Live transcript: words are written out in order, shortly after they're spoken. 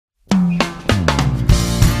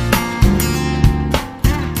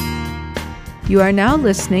You are now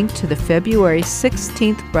listening to the February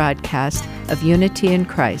 16th broadcast of Unity in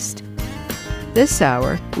Christ. This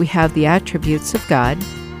hour, we have the attributes of God,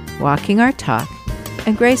 walking our talk,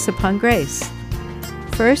 and grace upon grace.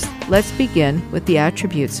 First, let's begin with the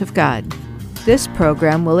attributes of God. This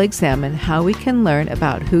program will examine how we can learn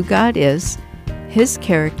about who God is, His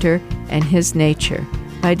character, and His nature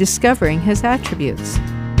by discovering His attributes.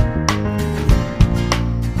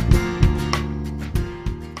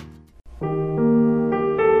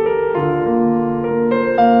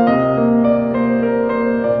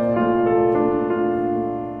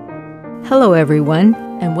 Hello, everyone,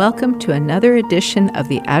 and welcome to another edition of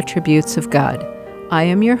the Attributes of God. I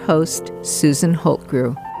am your host, Susan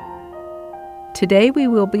Holtgrew. Today we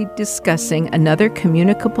will be discussing another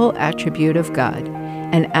communicable attribute of God,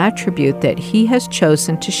 an attribute that He has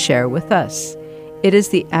chosen to share with us. It is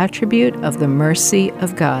the attribute of the mercy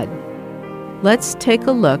of God. Let's take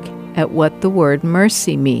a look at what the word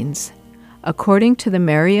mercy means. According to the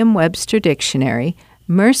Merriam-Webster Dictionary,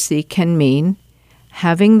 mercy can mean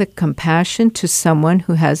having the compassion to someone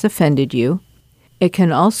who has offended you. It can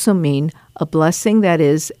also mean a blessing that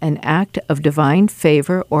is an act of divine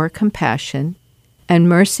favor or compassion. And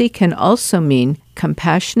mercy can also mean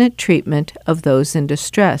compassionate treatment of those in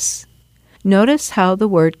distress. Notice how the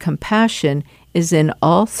word compassion is in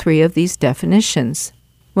all three of these definitions.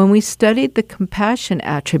 When we studied the compassion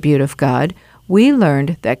attribute of God, we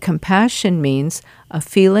learned that compassion means a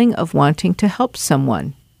feeling of wanting to help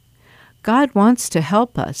someone. God wants to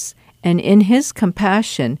help us, and in His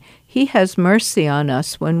compassion, He has mercy on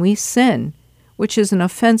us when we sin, which is an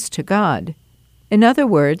offense to God. In other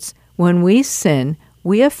words, when we sin,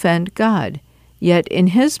 we offend God, yet in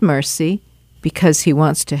His mercy, because He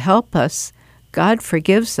wants to help us, God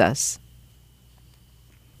forgives us.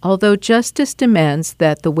 Although justice demands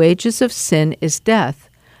that the wages of sin is death,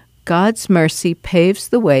 God's mercy paves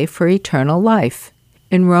the way for eternal life.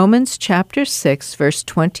 In Romans chapter 6, verse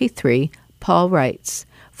 23, Paul writes,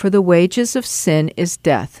 "For the wages of sin is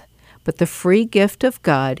death, but the free gift of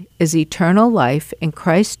God is eternal life in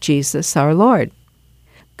Christ Jesus our Lord."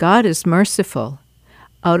 God is merciful.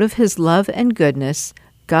 Out of His love and goodness,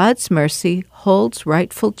 God's mercy holds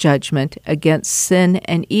rightful judgment against sin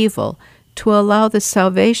and evil to allow the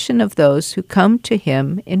salvation of those who come to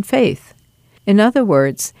Him in faith. In other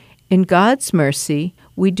words, in God's mercy,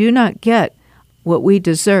 we do not get what we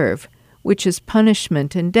deserve, which is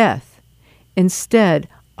punishment and death. Instead,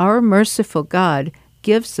 our merciful God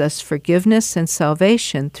gives us forgiveness and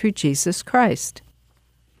salvation through Jesus Christ.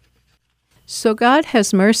 So God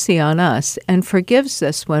has mercy on us and forgives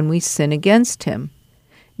us when we sin against Him.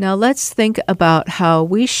 Now let's think about how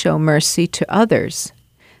we show mercy to others.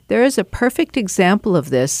 There is a perfect example of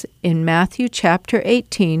this in Matthew chapter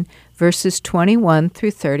 18, verses 21 through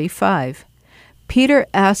 35. Peter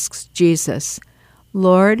asks Jesus,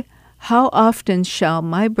 "Lord, how often shall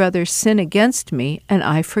my brother sin against me and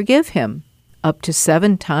I forgive him? Up to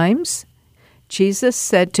 7 times?" Jesus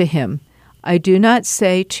said to him, "I do not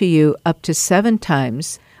say to you up to 7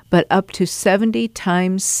 times, but up to 70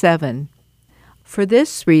 times 7. For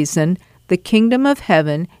this reason, the kingdom of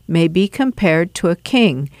heaven may be compared to a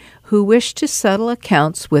king who wished to settle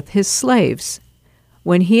accounts with his slaves.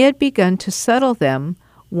 When he had begun to settle them,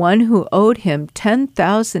 one who owed him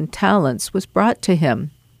 10,000 talents was brought to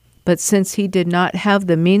him. But since he did not have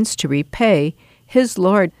the means to repay, his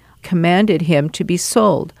lord commanded him to be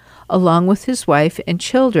sold, along with his wife and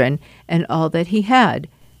children and all that he had,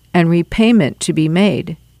 and repayment to be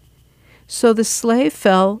made. So the slave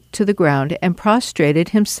fell to the ground and prostrated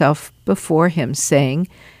himself before him, saying,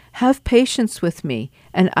 'Have patience with me,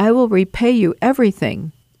 and I will repay you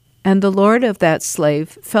everything.' And the lord of that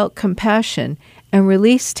slave felt compassion and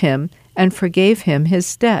released him and forgave him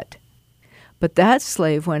his debt. But that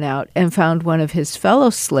slave went out and found one of his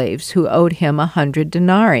fellow slaves who owed him 100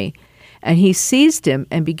 denarii. And he seized him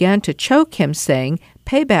and began to choke him, saying,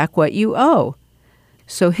 'Pay back what you owe.'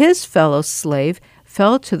 So his fellow slave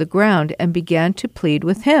fell to the ground and began to plead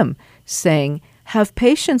with him, saying, 'Have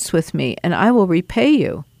patience with me, and I will repay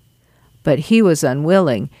you.' But he was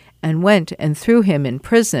unwilling, and went and threw him in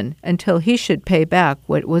prison until he should pay back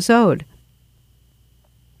what was owed.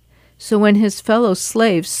 So when his fellow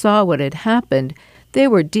slaves saw what had happened, they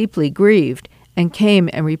were deeply grieved, and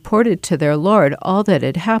came and reported to their lord all that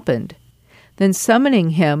had happened. Then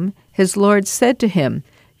summoning him, his lord said to him,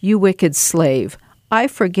 'You wicked slave, I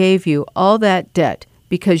forgave you all that debt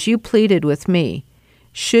because you pleaded with me.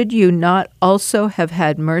 Should you not also have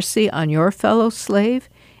had mercy on your fellow slave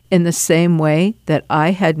in the same way that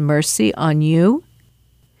I had mercy on you?'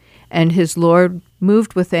 And his lord,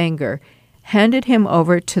 moved with anger, handed him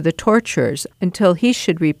over to the torturers until he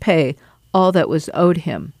should repay all that was owed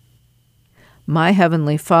him. My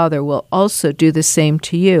heavenly Father will also do the same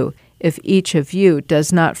to you if each of you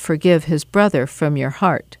does not forgive his brother from your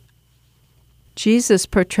heart." Jesus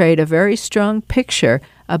portrayed a very strong picture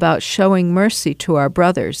about showing mercy to our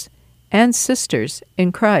brothers and sisters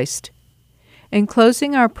in Christ. In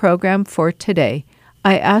closing our program for today,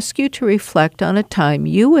 I ask you to reflect on a time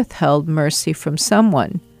you withheld mercy from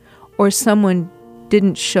someone, or someone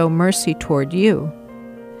didn't show mercy toward you.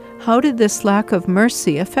 How did this lack of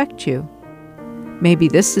mercy affect you? Maybe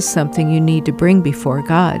this is something you need to bring before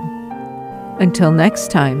God. Until next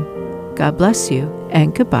time, God bless you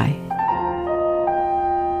and goodbye.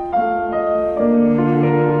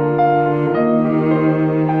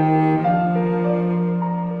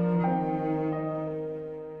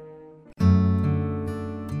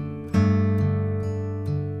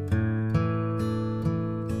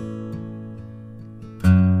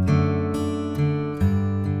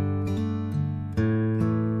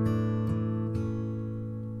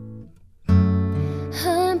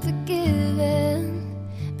 I'm forgiven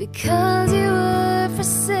because you were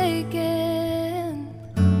forsaken,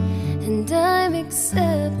 and I'm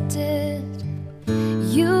accepted.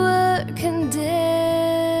 You were condemned,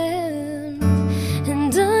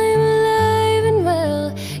 and I'm alive and well.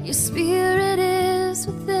 Your spirit is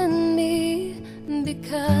within me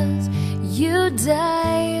because you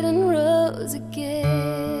died and rose again.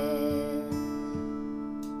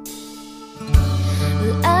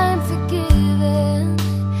 Well, I'm forgiven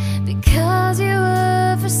because you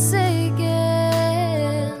were forsaken,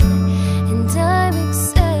 and I'm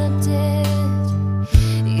accepted.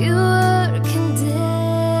 You were condemned,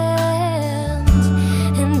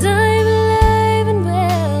 and I'm alive and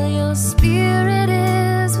well. Your spirit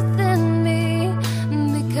is within me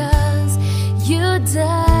because you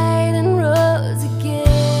died and rose again.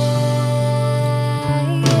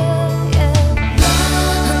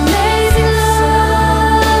 Amazing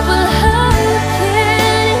love, well, how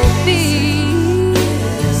can it be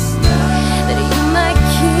that you, my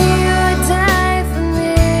King, would die for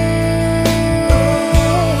me?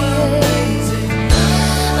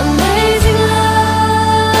 Amazing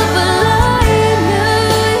love, well, I know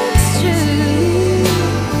it's true,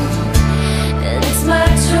 and it's my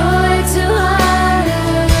joy to honor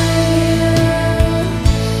you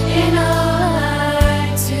in all I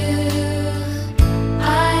do.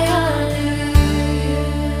 I honor you.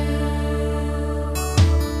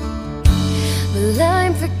 Well,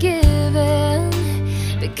 I'm forgiven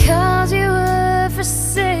because you were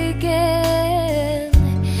forsaken,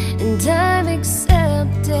 and I'm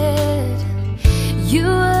accepted. You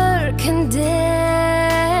were condemned,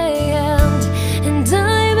 and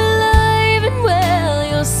I'm alive and well.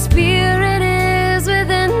 Your spirit is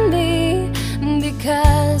within me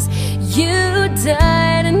because you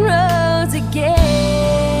died and rose again.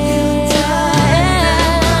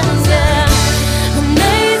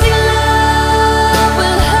 Amazing love,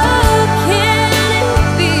 well, how can it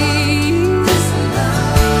be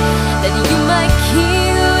that you, my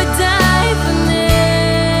King, would die for me?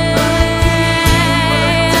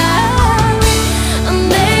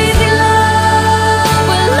 Amazing love,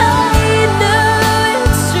 well, I know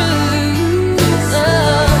it's true,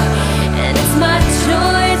 and it's my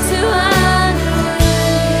joy to honor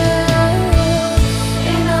you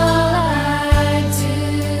in all I do.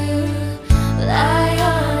 I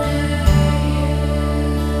honor you.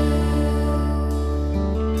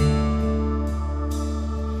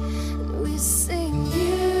 We sing,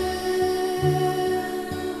 you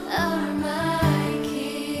are my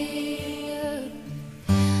King.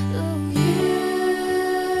 Oh, you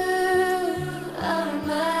are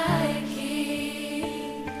my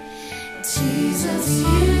King. Jesus,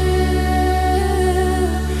 you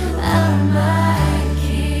are my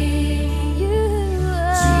King. You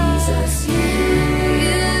are. Jesus, you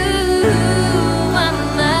are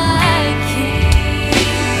my King.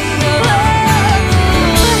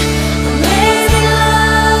 Amazing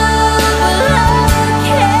love, well, how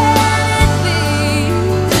can it be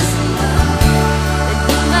that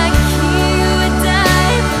you, my King, would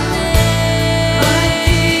die for me?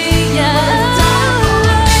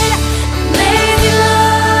 Amazing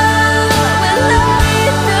love, well, I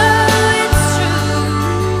know it's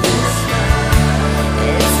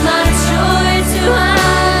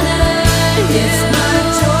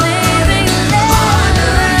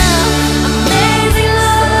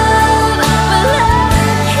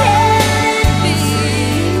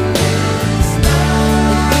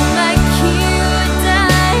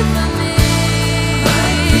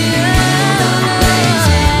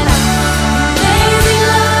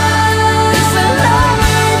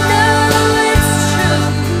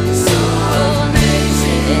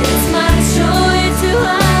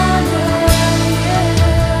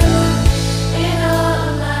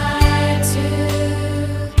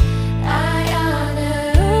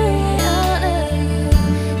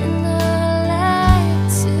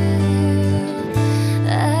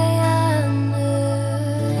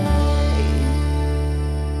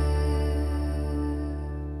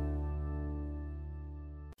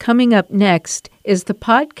Coming up next is the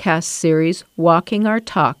podcast series Walking Our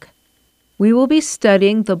Talk. We will be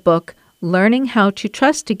studying the book Learning How to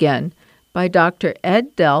Trust Again by Dr.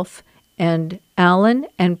 Ed Delf and Alan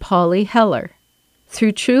and Polly Heller.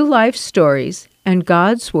 Through true life stories and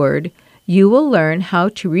God's Word, you will learn how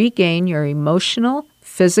to regain your emotional,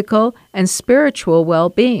 physical, and spiritual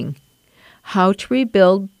well-being, how to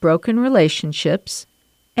rebuild broken relationships,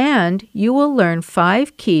 and you will learn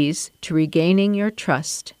 5 keys to regaining your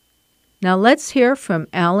trust. Now let's hear from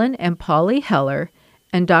Alan and Polly Heller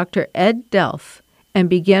and Dr. Ed Delf and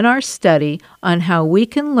begin our study on how we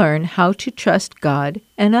can learn how to trust God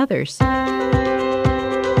and others.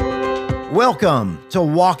 Welcome to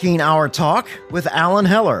Walking Our Talk with Alan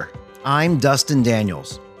Heller. I'm Dustin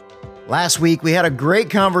Daniels. Last week we had a great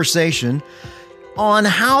conversation on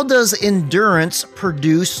how does endurance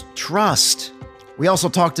produce trust. We also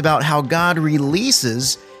talked about how God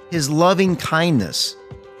releases His loving kindness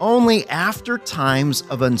only after times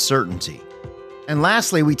of uncertainty. And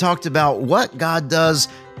lastly, we talked about what God does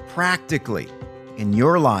practically in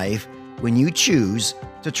your life when you choose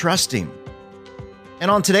to trust Him.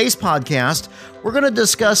 And on today's podcast, we're going to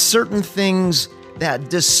discuss certain things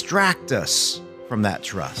that distract us from that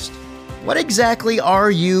trust. What exactly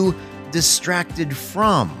are you distracted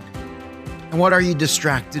from? And what are you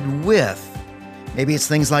distracted with? Maybe it's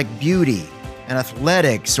things like beauty and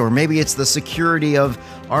athletics, or maybe it's the security of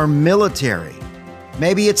our military.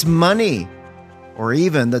 Maybe it's money, or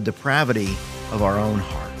even the depravity of our own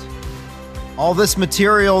heart. All this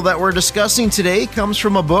material that we're discussing today comes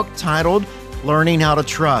from a book titled Learning How to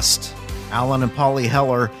Trust. Alan and Polly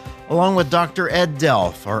Heller, along with Dr. Ed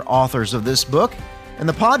Delf, are authors of this book, and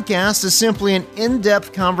the podcast is simply an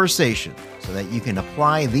in-depth conversation so that you can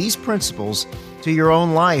apply these principles to your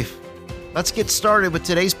own life. Let's get started with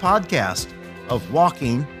today's podcast of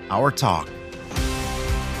Walking Our Talk.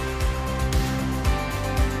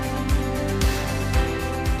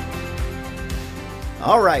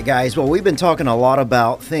 All right, guys. Well, we've been talking a lot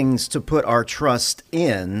about things to put our trust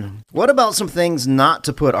in. What about some things not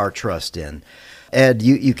to put our trust in? Ed,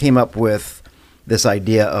 you came up with this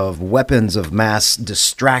idea of weapons of mass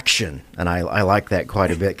distraction, and I like that quite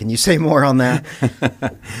a bit. Can you say more on that?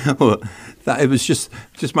 Well, it was just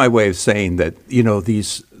my way of saying that,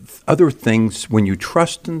 these other things, when you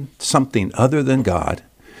trust in something other than God,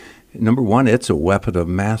 number one, it's a weapon of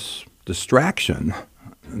mass distraction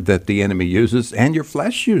that the enemy uses and your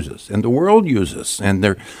flesh uses and the world uses. And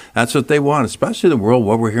that's what they want, especially the world,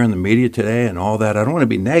 what we're hearing in the media today and all that. I don't want to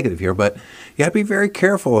be negative here, but you got to be very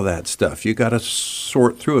careful of that stuff. You got to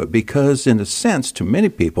sort through it because, in a sense, to many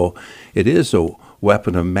people, it is a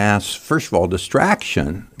weapon of mass, first of all,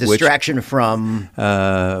 distraction. Distraction from?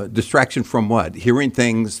 Distraction from what? Hearing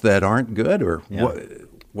things that aren't good or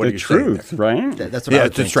what the truth, right? That's what I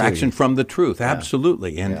would think, distraction too. From the truth,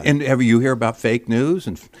 absolutely. And ever you hear about fake news,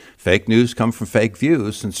 and fake news come from fake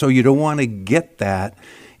views, and so you don't want to get that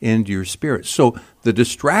into your spirit. So the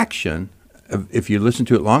distraction, if you listen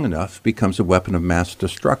to it long enough, becomes a weapon of mass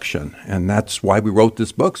destruction, and that's why we wrote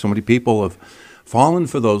this book. So many people have fallen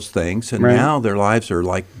for those things, and now their lives are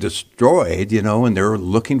like destroyed, and they're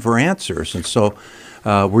looking for answers. And so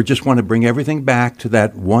we just want to bring everything back to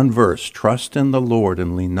that one verse: trust in the Lord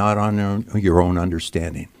and lean not on your own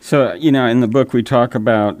understanding. So, in the book we talk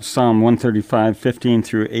about Psalm 135, 15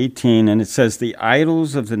 through 18, and it says, "The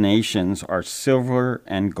idols of the nations are silver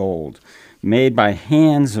and gold, made by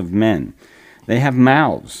hands of men. They have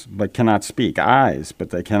mouths, but cannot speak, eyes, but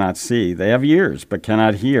they cannot see. They have ears, but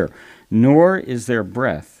cannot hear, nor is there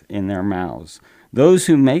breath in their mouths. Those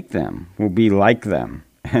who make them will be like them,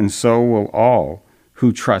 and so will all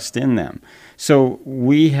who trust in them." So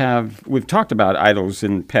we've talked about idols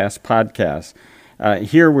in past podcasts.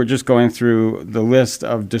 Here we're just going through the list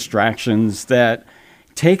of distractions that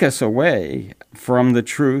take us away from the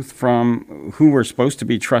truth, from who we're supposed to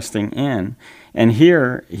be trusting in. And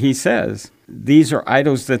here he says, these are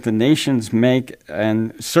idols that the nations make,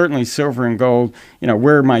 and certainly silver and gold,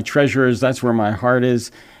 where my treasure is, that's where my heart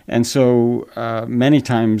is. And so many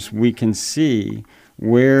times we can see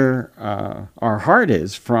where our heart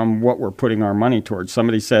is from what we're putting our money towards.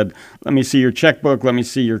 Somebody said, let me see your checkbook, let me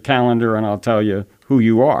see your calendar, and I'll tell you who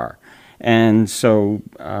you are. And so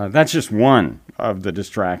that's just one of the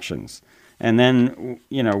distractions. And then,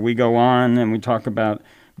 we go on and we talk about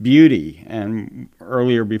beauty. And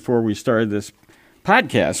earlier, before we started this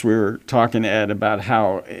podcast, we were talking, Ed, about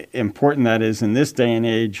how important that is in this day and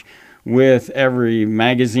age. With every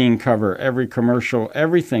magazine cover, every commercial,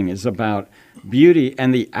 everything is about beauty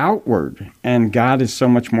and the outward. And God is so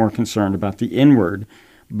much more concerned about the inward.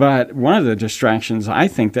 But one of the distractions I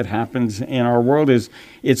think that happens in our world is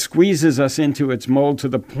it squeezes us into its mold to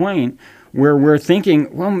the point where we're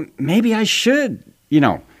thinking, well, maybe I should,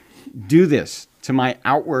 do this to my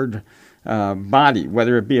outward body,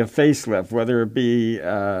 whether it be a facelift, whether it be,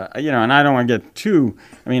 and I don't want to get too,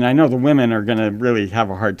 I know the women are going to really have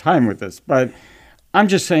a hard time with this, but I'm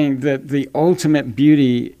just saying that the ultimate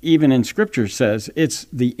beauty, even in Scripture, says it's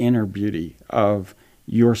the inner beauty of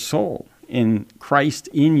your soul. In Christ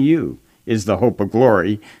in you is the hope of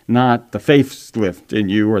glory, not the facelift in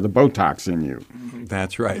you or the Botox in you.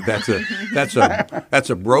 That's right. That's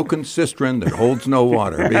a broken cistern that holds no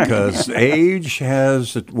water, because age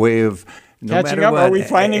has a way of catching up. Are we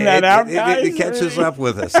finding that out, guys? It catches up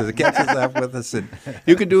with us. It catches up with us. And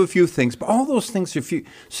you can do a few things, but all those things,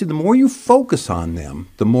 the more you focus on them,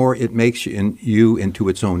 the more it makes you into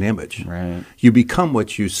its own image. Right. You become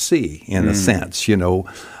what you see, in a sense,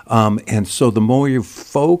 and so the more you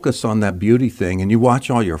focus on that beauty thing, and you watch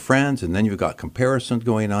all your friends, and then you've got comparisons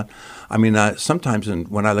going on. Sometimes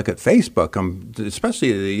when I look at Facebook,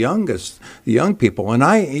 especially the young people, and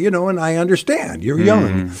I understand you're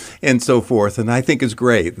young and so forth, and I think it's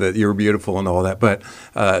great that you're beautiful and all that. But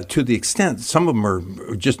to the extent some of them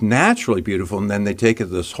are just naturally beautiful, and then they take it to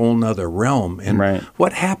this whole nother realm. And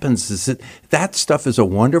what happens is that stuff is a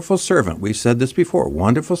wonderful servant. We've said this before: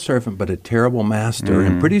 wonderful servant, but a terrible master.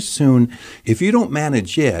 And pretty soon, if you don't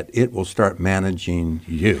manage it will start managing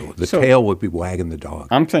you. The tail will be wagging the dog.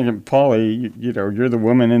 I'm thinking, Paulie, you're the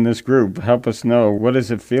woman in this group. Help us know, what does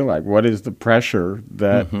it feel like? What is the pressure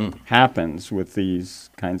that happens with these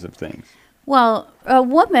kinds of things? Well, a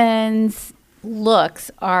woman's looks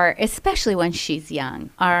are, especially when she's young,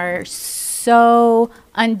 are so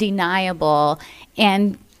undeniable,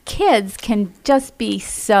 and kids can just be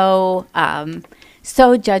so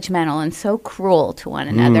judgmental and so cruel to one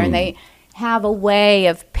another, and they have a way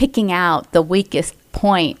of picking out the weakest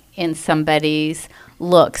point in somebody's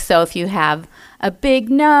look. So if you have a big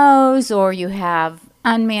nose, or you have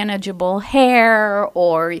unmanageable hair,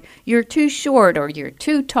 or you're too short, or you're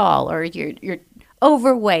too tall, or you're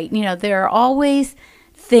overweight, there are always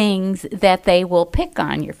things that they will pick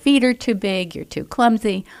on. Your feet are too big, you're too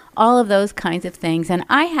clumsy, all of those kinds of things. And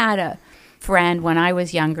I had a friend when I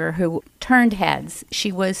was younger who turned heads.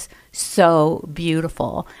 She was so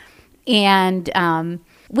beautiful. And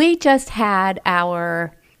we just had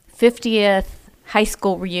our 50th high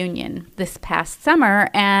school reunion this past summer,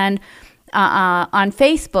 and on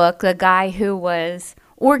Facebook, the guy who was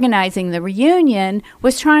organizing the reunion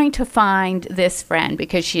was trying to find this friend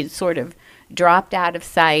because she had sort of dropped out of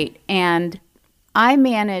sight, and I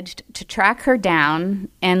managed to track her down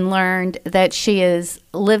and learned that she is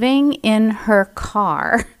living in her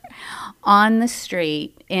car on the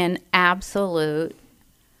street in absolute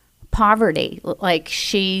poverty. Like,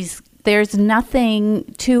 there's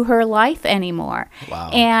nothing to her life anymore. Wow.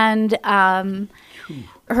 And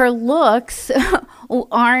her looks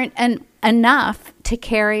aren't enough to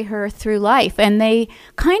carry her through life. And they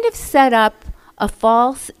kind of set up a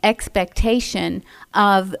false expectation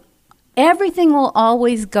of everything will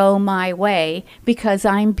always go my way because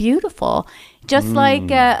I'm beautiful. Just like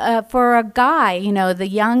for a guy, the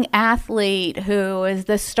young athlete who is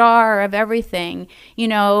the star of everything,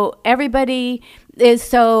 everybody is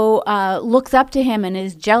so looks up to him and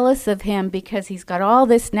is jealous of him because he's got all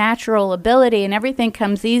this natural ability and everything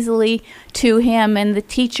comes easily to him, and the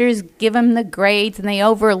teachers give him the grades and they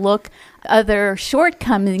overlook other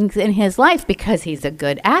shortcomings in his life because he's a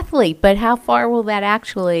good athlete. But how far will that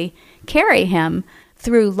actually carry him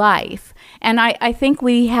through life? And I think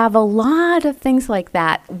we have a lot of things like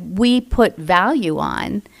that we put value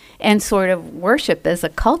on and sort of worship as a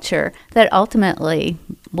culture that ultimately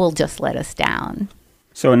will just let us down.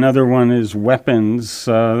 So another one is weapons,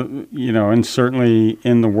 and certainly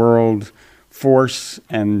in the world, force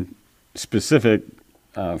and specific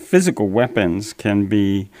physical weapons can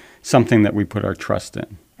be something that we put our trust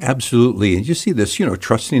in. Absolutely. And you see this,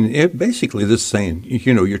 trusting, basically this saying,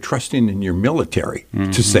 you're trusting in your military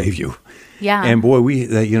to save you. Yeah. And boy,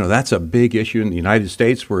 that's a big issue in the United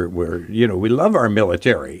States where we love our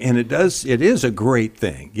military, and it is a great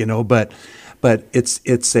thing, but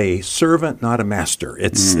it's a servant, not a master.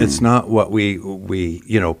 It's not what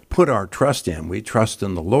we put our trust in. We trust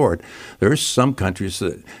in the Lord. There's some countries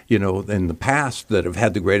that, in the past that have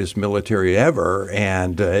had the greatest military ever,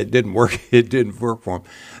 and it didn't work. It didn't work for them.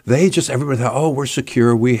 Everybody thought, oh, we're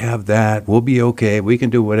secure. We have that. We'll be okay. We can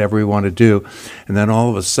do whatever we want to do. And then all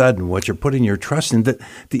of a sudden, what you're putting your trust in. The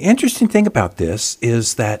interesting thing about this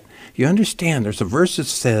is that you understand there's a verse that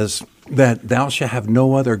says that thou shalt have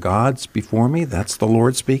no other gods before me. That's the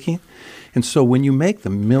Lord speaking. And so when you make the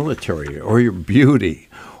military or your beauty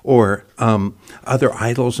or other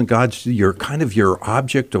idols and gods your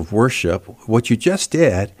object of worship, what you just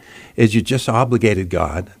did is you just obligated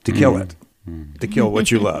God to kill it. To kill what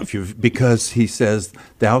you love, because he says,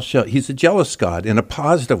 "Thou shalt." He's a jealous God in a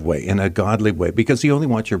positive way, in a godly way, because he only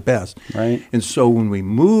wants your best. Right. And so when we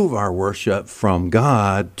move our worship from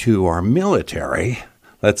God to our military,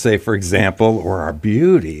 let's say, for example, or our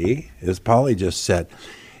beauty, as Polly just said,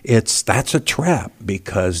 that's a trap,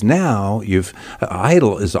 because now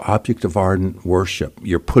idol is an object of ardent worship.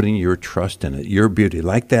 You're putting your trust in it, your beauty,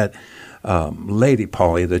 like that. Lady,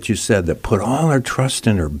 Polly, that you said that put all her trust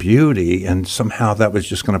in her beauty, and somehow that was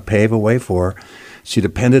just going to pave a way for her. She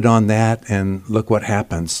depended on that, and look what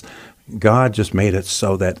happens. God just made it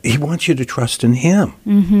so that he wants you to trust in him.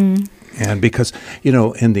 Mm-hmm. And because,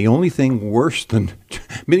 and the only thing worse than,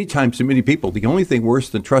 many times to many people, the only thing worse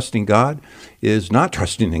than trusting God is not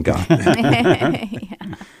trusting in God. Yeah.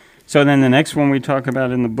 So then the next one we talk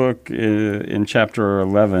about in the book in chapter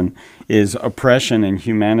 11 is oppression and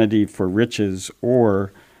humanity for riches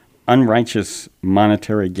or unrighteous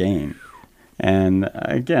monetary gain. And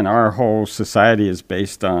again, our whole society is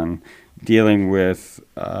based on dealing with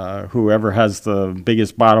whoever has the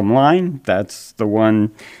biggest bottom line. That's the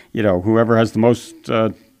one, whoever has the most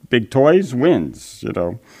big toys wins,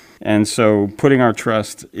 And so putting our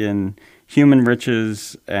trust in human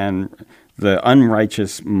riches and the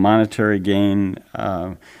unrighteous monetary gain.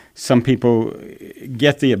 Some people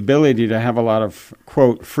get the ability to have a lot of,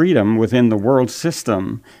 quote, freedom within the world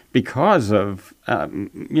system because of,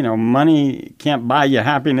 money can't buy you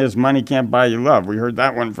happiness, money can't buy you love. We heard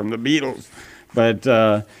that one from the Beatles. But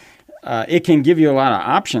it can give you a lot of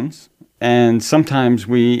options. And sometimes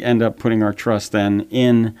we end up putting our trust then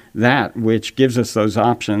in that which gives us those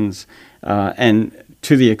options and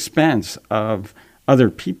to the expense of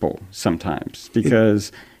other people sometimes,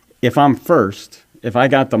 because if I'm first, if I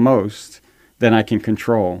got the most, then I can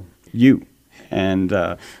control you. And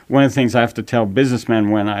one of the things I have to tell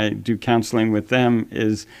businessmen when I do counseling with them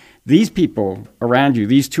is these people around you,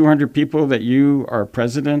 these 200 people that you are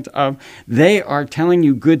president of, they are telling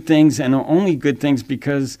you good things and only good things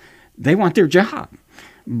because they want their job.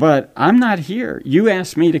 But I'm not here. You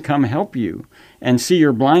asked me to come help you and see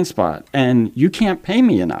your blind spot, and you can't pay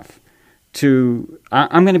me enough.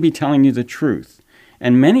 I'm going to be telling you the truth.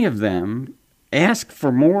 And many of them ask for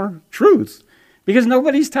more truth because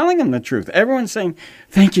nobody's telling them the truth. Everyone's saying,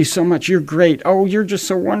 thank you so much, you're great. Oh, you're just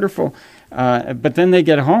so wonderful. But then they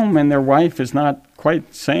get home and their wife is not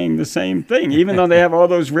quite saying the same thing, even though they have all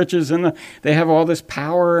those riches and they have all this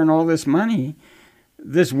power and all this money.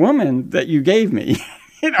 This woman that you gave me,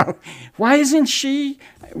 why isn't she?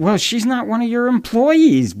 Well, she's not one of your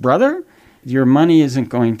employees, brother. Your money isn't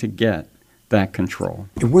going to get that control.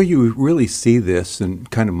 Where you really see this in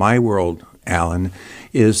kind of my world, Alan,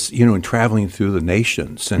 is, in traveling through the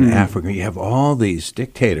nations in Africa, you have all these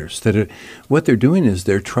dictators that what they're doing is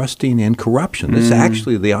they're trusting in corruption. This is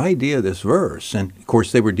actually the idea of this verse. And, of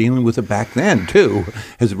course, they were dealing with it back then, too,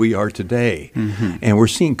 as we are today. Mm-hmm. And we're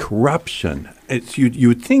seeing corruption. You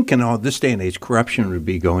would think in all this day and age, corruption would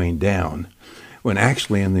be going down, when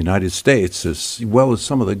actually in the United States, as well as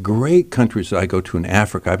some of the great countries that I go to in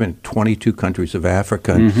Africa, I've been in 22 countries of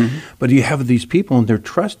Africa, but you have these people and they're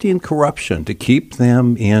trusting corruption to keep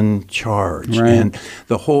them in charge. Right. And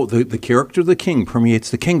the character of the king permeates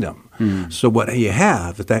the kingdom. So what you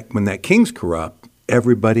have, when that king's corrupt,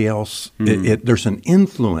 everybody else, there's an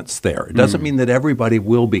influence there. It doesn't mean that everybody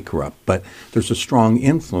will be corrupt, but there's a strong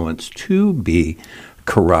influence to be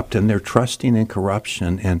corrupt, and they're trusting in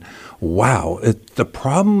corruption. And wow, the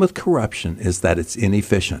problem with corruption is that it's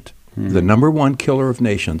inefficient. The number one killer of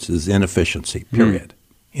nations is inefficiency, period.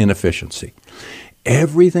 Inefficiency.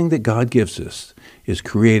 Everything that God gives us is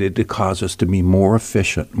created to cause us to be more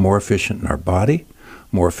efficient in our body,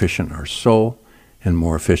 more efficient in our soul, and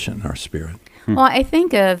more efficient in our spirit. Well, I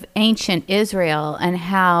think of ancient Israel and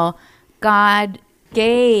how God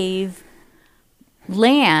gave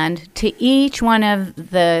land to each one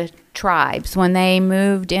of the tribes. When they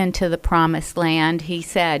moved into the promised land, he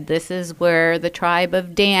said, this is where the tribe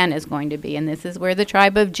of Dan is going to be, and this is where the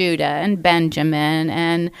tribe of Judah and Benjamin,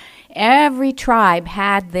 and every tribe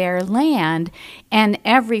had their land, and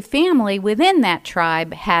every family within that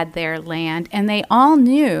tribe had their land, and they all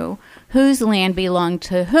knew whose land belonged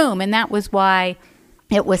to whom. And that was why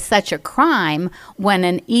it was such a crime when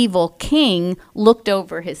an evil king looked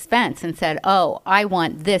over his fence and said, oh, I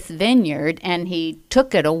want this vineyard, and he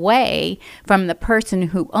took it away from the person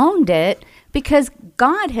who owned it, because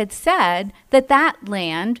God had said that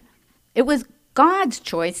land, it was God's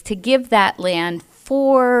choice to give that land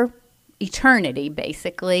for eternity,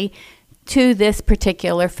 basically, to this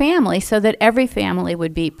particular family so that every family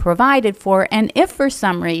would be provided for. And if for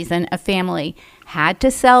some reason a family had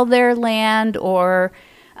to sell their land or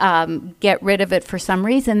get rid of it for some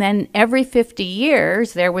reason, then every 50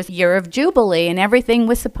 years there was a year of Jubilee, and everything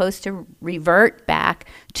was supposed to revert back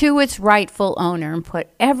to its rightful owner and put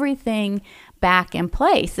everything back in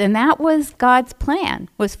place. And that was God's plan,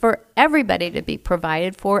 was for everybody to be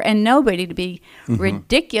provided for and nobody to be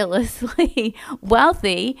ridiculously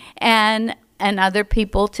wealthy and other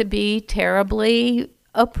people to be terribly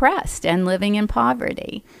oppressed and living in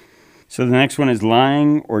poverty. So the next one is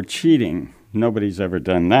lying or cheating. Nobody's ever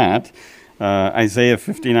done that. Isaiah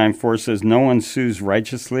 59:4 says, "No one sues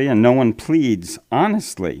righteously and no one pleads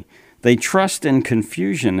honestly. They trust in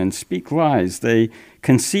confusion and speak lies. They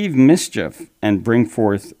conceive mischief and bring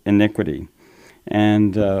forth iniquity."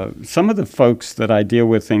 And some of the folks that I deal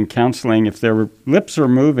with in counseling, if their lips are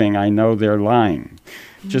moving, I know they're lying,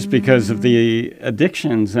 just because of the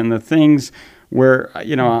addictions and the things where,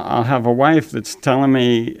 I'll have a wife that's telling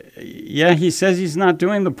me, yeah, he says he's not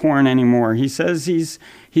doing the porn anymore. He says he's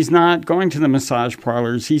not going to the massage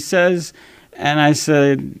parlors. He says, and I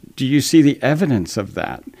said, do you see the evidence of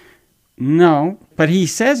that? No, but he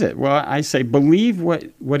says it. Well, I say, believe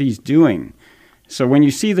what he's doing. So when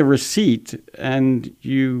you see the receipt and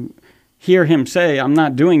you hear him say, I'm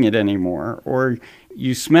not doing it anymore, or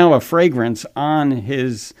you smell a fragrance on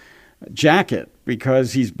his jacket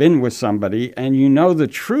because he's been with somebody, and you know the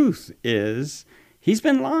truth is he's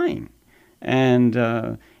been lying. And,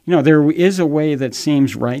 there is a way that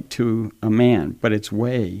seems right to a man, but its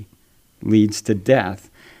way leads to death.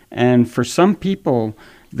 And for some people,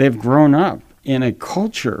 they've grown up in a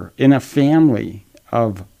culture, in a family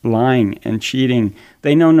of lying and cheating.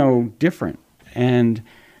 They know no different. And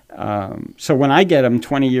so when I get them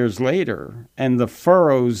 20 years later and the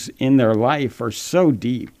furrows in their life are so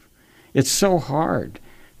deep, it's so hard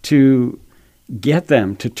to get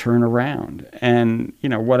them to turn around. And,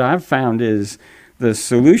 what I've found is the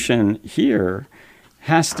solution here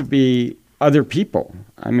has to be other people.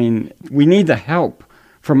 I mean, we need the help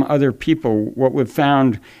from other people. What we've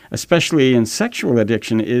found, especially in sexual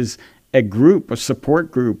addiction, is a group, a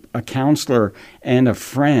support group, a counselor, and a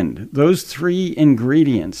friend. Those three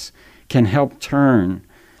ingredients can help turn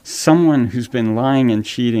someone who's been lying and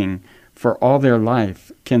cheating for all their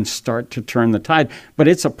life, can start to turn the tide. But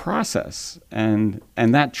it's a process, and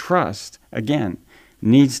that trust, again,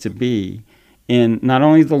 needs to be in not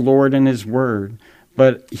only the Lord and His Word,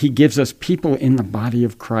 but He gives us people in the body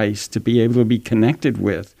of Christ to be able to be connected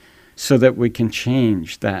with so that we can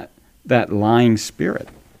change that lying spirit.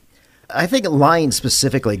 I think lying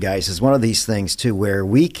specifically, guys, is one of these things, too, where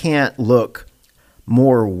we can't look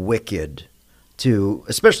more wicked to,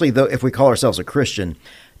 especially though if we call ourselves a Christian,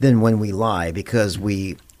 than when we lie, because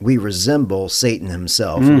we resemble Satan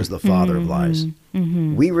himself, who is the father of lies.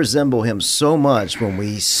 Mm-hmm. We resemble him so much when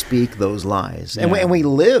we speak those lies. Yeah. And we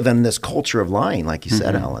live in this culture of lying, like you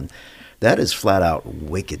said, Alan. That is flat out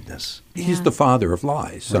wickedness. He's the father of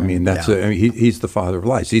lies. Right. I mean, he's the father of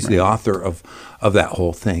lies. He's the author of that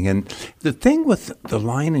whole thing. And the thing with the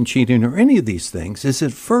lying and cheating or any of these things is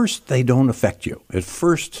at first they don't affect you. At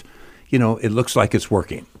first, it looks like it's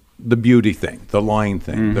working. The beauty thing, the lying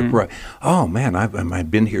thing, oh man,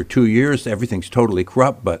 I've been here 2 years, everything's totally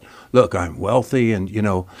corrupt, but look, I'm wealthy and,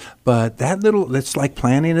 but it's like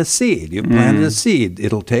planting a seed. You planted a seed.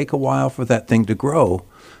 It'll take a while for that thing to grow.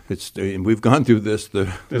 And we've gone through this,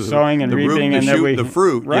 the sowing and reaping, and then the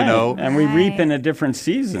fruit, right. And we reap in a different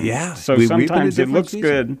season. Yeah. So sometimes it looks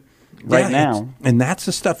good now. And that's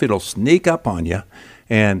the stuff, it'll sneak up on you.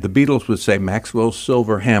 And the Beatles would say, Maxwell's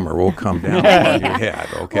silver hammer will come down on your head,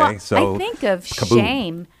 okay? Well, so I think of kaboom.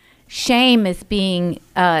 shame. Shame as being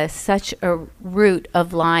such a root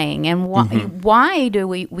of lying. And why do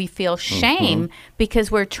we feel shame?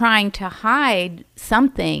 Because we're trying to hide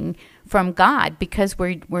something from God, because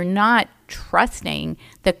we're not trusting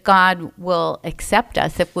that God will accept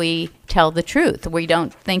us if we tell the truth. We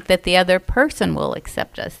don't think that the other person will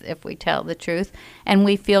accept us if we tell the truth, and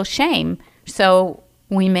we feel shame. So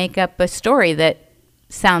we make up a story that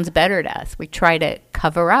sounds better to us. We try to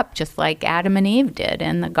cover up, just like Adam and Eve did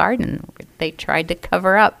in the garden. They tried to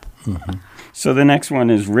cover up. So the next one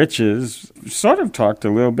is riches. Sort of talked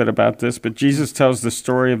a little bit about this, but Jesus tells the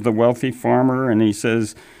story of the wealthy farmer, and he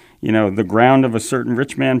says, the ground of a certain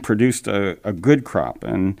rich man produced a good crop.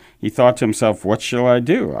 And he thought to himself, what shall I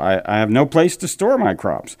do? I have no place to store my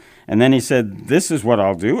crops. And then he said, this is what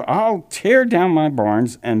I'll do. I'll tear down my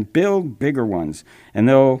barns and build bigger ones. And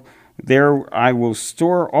they'll There I will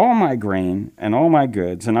store all my grain and all my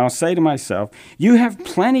goods, and I'll say to myself, you have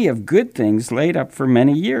plenty of good things laid up for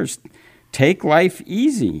many years. Take life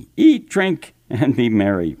easy, eat, drink, and be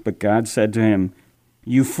merry. But God said to him,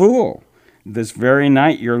 you fool, this very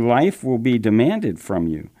night your life will be demanded from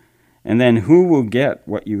you. And then who will get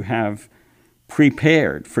what you have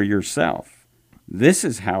prepared for yourself? This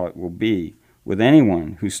is how it will be with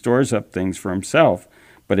anyone who stores up things for himself,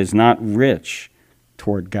 but is not rich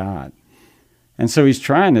toward God. And so he's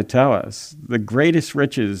trying to tell us the greatest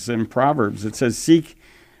riches in Proverbs. It says, seek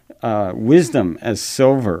wisdom as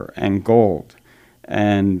silver and gold.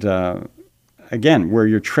 And again, where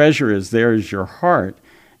your treasure is, there is your heart.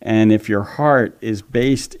 And if your heart is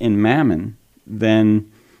based in mammon,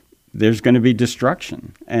 then there's going to be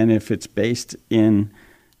destruction. And if it's based in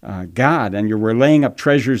God, and we're laying up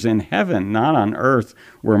treasures in heaven, not on earth,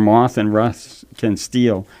 where moth and rust can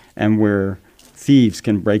steal and where thieves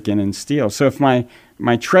can break in and steal. So if my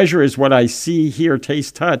treasure is what I see, hear,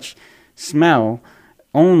 taste, touch, smell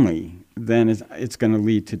only, then it's going to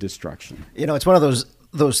lead to destruction. You know, it's one of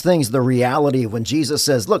those things, the reality when Jesus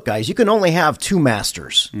says, look, guys, you can only have two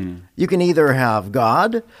masters. You can either have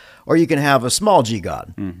God or you can have a small g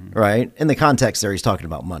God, right? In the context there, he's talking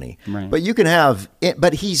about money. Right. But you can have it,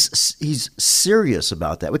 but he's serious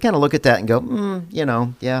about that. We kind of look at that and go,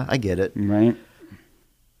 yeah, I get it. Right.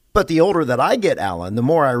 But the older that I get, Alan, the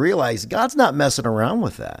more I realize God's not messing around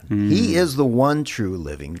with that. He is the one true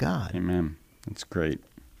living God. Amen. That's great.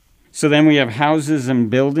 So then we have houses and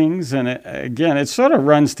buildings, and again, it sort of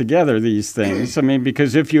runs together, these things. I mean,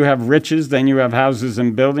 because if you have riches, then you have houses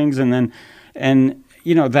and buildings, and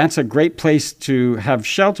that's a great place to have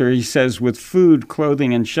shelter. He says, with food,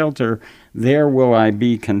 clothing, and shelter, there will I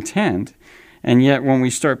be content. And yet when we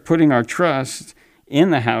start putting our trust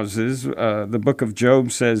in the houses, the book of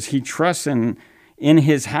Job says he trusts in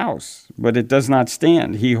his house, but it does not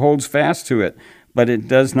stand. He holds fast to it, but it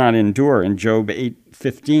does not endure, in Job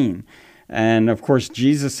 8:15. And of course,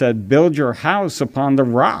 Jesus said, build your house upon the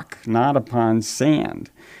rock, not upon sand.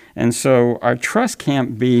 And so our trust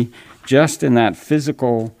can't be just in that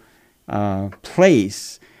physical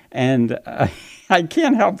place. And I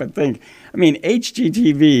can't help but think,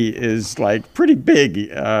 HGTV is like pretty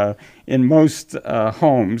big in most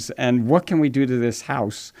homes. And what can we do to this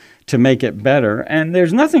house to make it better? And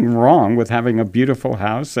there's nothing wrong with having a beautiful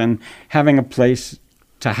house and having a place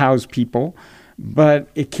to house people, but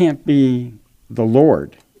it can't be the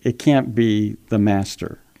Lord. It can't be the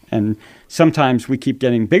master. And sometimes we keep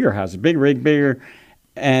getting bigger houses, bigger,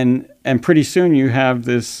 and pretty soon you have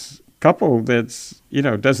this couple that's,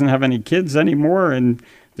 doesn't have any kids anymore, and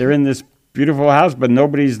they're in this beautiful house, but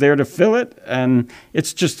nobody's there to fill it, and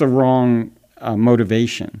it's just the wrong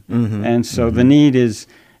motivation. And so the need is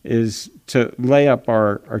to lay up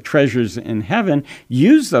our treasures in heaven.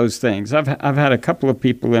 Use those things. I've had a couple of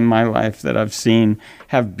people in my life that I've seen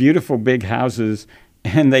have beautiful big houses,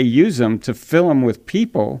 and they use them to fill them with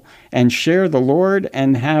people and share the Lord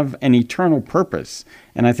and have an eternal purpose.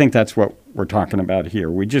 And I think that's what we're talking about here.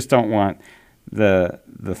 We just don't want the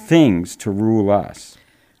things to rule us.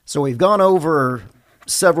 So we've gone over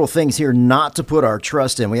several things here not to put our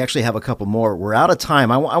trust in. We actually have a couple more. We're out of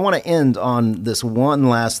time. I want to end on this one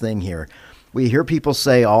last thing here. We hear people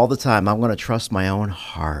say all the time, I'm going to trust my own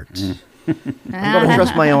heart. I'm going to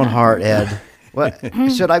trust my own heart, Ed. What?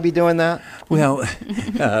 Should I be doing that? Well,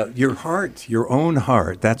 your heart, your own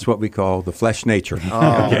heart, that's what we call the flesh nature.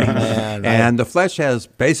 Oh, man. And the flesh has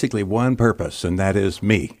basically one purpose, and that is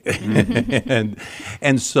me.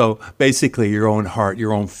 and so basically your own heart,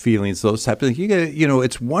 your own feelings, those types of things.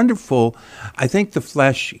 It's wonderful. I think the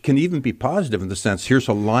flesh can even be positive in the sense, here's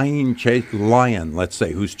a lion, let's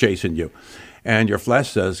say, who's chasing you. And your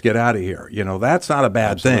flesh says, get out of here. That's not a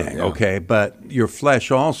bad thing, yeah. Okay? But your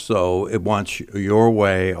flesh also, it wants your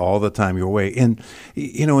way all the time, your way. And,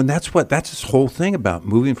 and that's this whole thing about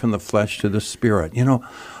moving from the flesh to the spirit.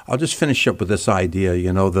 I'll just finish up with this idea.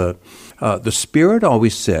 The spirit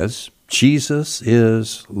always says, Jesus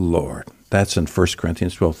is Lord. That's in 1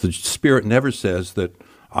 Corinthians 12. The spirit never says that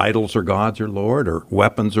idols are gods or Lord, or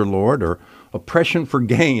weapons are Lord, or oppression for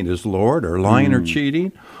gain is Lord, or lying or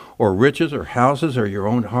cheating, or riches, or houses, or your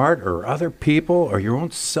own heart, or other people, or your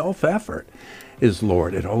own self-effort is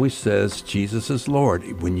Lord. It always says Jesus is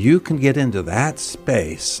Lord. When you can get into that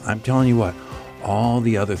space, I'm telling you what, all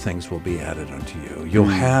the other things will be added unto you. You'll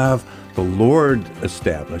have the Lord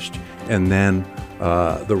established, and then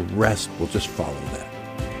the rest will just follow that.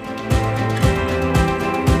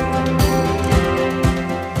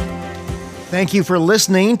 Thank you for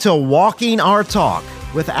listening to Walking Our Talk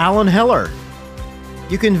with Alan Heller.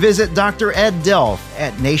 You can visit Dr. Ed Delf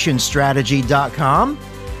at nationstrategy.com.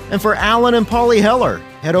 And for Alan and Polly Heller,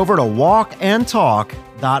 head over to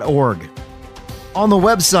walkandtalk.org. On the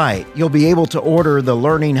website, you'll be able to order the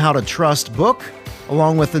Learning How to Trust book,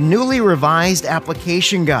 along with the newly revised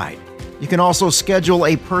application guide. You can also schedule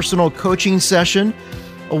a personal coaching session,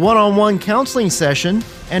 a one-on-one counseling session,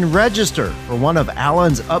 and register for one of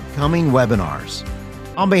Alan's upcoming webinars.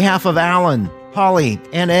 On behalf of Alan, Polly,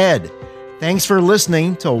 and Ed, thanks for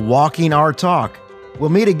listening to Walking Our Talk. We'll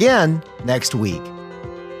meet again next week.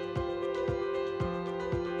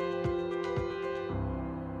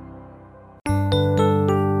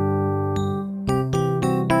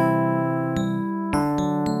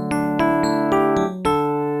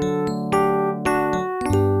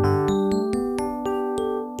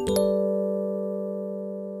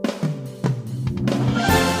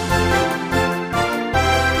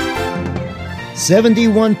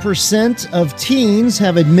 "71% of teens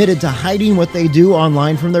have admitted to hiding what they do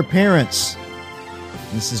online from their parents."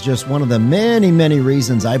 This is just one of the many, many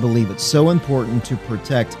reasons I believe it's so important to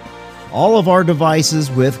protect all of our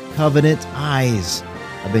devices with Covenant Eyes.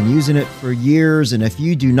 I've been using it for years, and if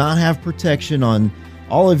you do not have protection on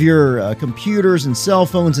all of your computers and cell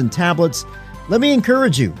phones and tablets, let me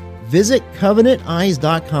encourage you. Visit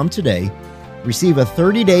CovenantEyes.com today. Receive a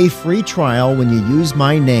 30-day free trial when you use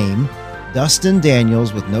my name, Dustin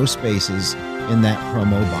Daniels, with no spaces in that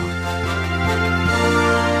promo box.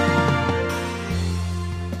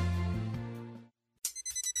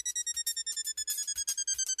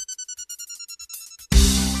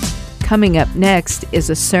 Coming up next is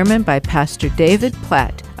a sermon by Pastor David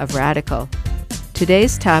Platt of Radical.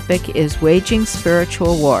 Today's topic is waging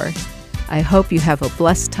spiritual war. I hope you have a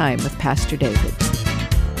blessed time with Pastor David.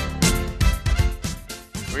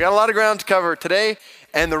 We got a lot of ground to cover today.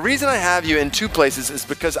 And the reason I have you in two places is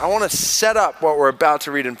because I want to set up what we're about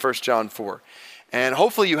to read in 1 John 4. And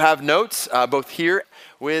hopefully you have notes, both here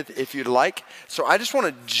if you'd like. So I just want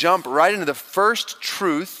to jump right into the first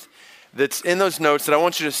truth that's in those notes that I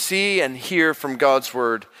want you to see and hear from God's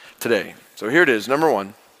word today. So here it is. Number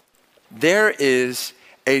one, there is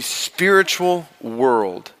a spiritual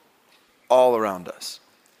world all around us.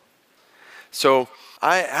 So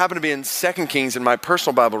I happen to be in 2 Kings in my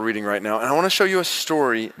personal Bible reading right now, and I want to show you a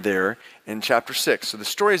story there in chapter 6. So the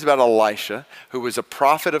story is about Elisha, who was a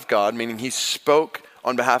prophet of God, meaning he spoke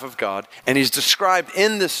on behalf of God, and he's described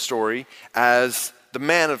in this story as the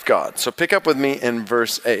man of God. So pick up with me in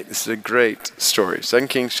verse 8. This is a great story. 2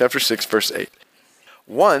 Kings chapter 6, verse 8.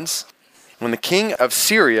 Once, when the king of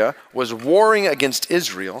Syria was warring against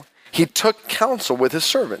Israel, he took counsel with his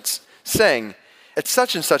servants, saying, "At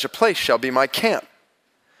such and such a place shall be my camp."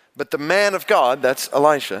 But the man of God, that's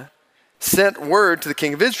Elisha, sent word to the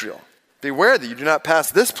king of Israel, "Beware that you do not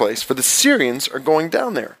pass this place, for the Syrians are going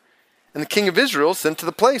down there." And the king of Israel sent to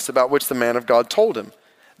the place about which the man of God told him.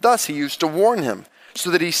 Thus he used to warn him, so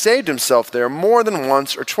that he saved himself there more than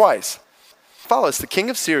once or twice. Follow this, the king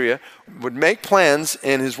of Syria would make plans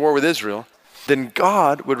in his war with Israel, then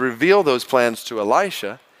God would reveal those plans to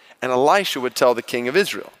Elisha, and Elisha would tell the king of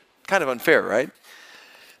Israel. Kind of unfair, right?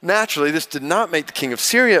 Naturally, this did not make the king of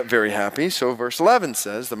Syria very happy, so verse 11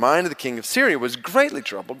 says, the mind of the king of Syria was greatly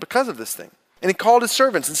troubled because of this thing. And he called his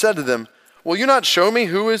servants and said to them, "Will you not show me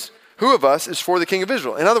who of us is for the king of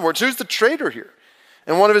Israel?" In other words, who's the traitor here?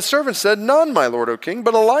 And one of his servants said, "None, my lord, O king,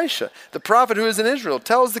 but Elisha, the prophet who is in Israel,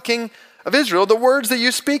 tells the king of Israel the words that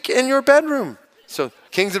you speak in your bedroom." So the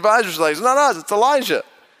king's advisors are like, "It's not us, it's Elijah."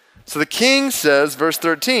 So the king says, verse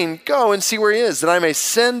 13, "Go and see where he is, that I may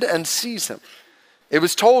send and seize him." It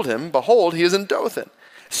was told him, "Behold, he is in Dothan."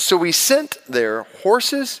 So we sent there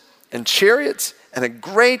horses and chariots and a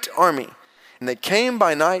great army. And they came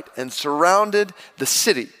by night and surrounded the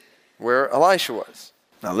city where Elisha was.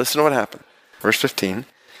 Now listen to what happened. Verse 15.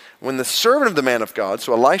 When the servant of the man of God,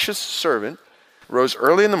 so Elisha's servant, rose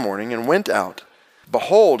early in the morning and went out,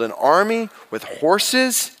 behold, an army with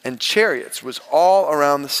horses and chariots was all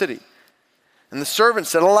around the city. And the servant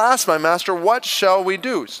said, "Alas, my master, what shall we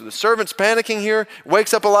do?" So the servant's panicking here,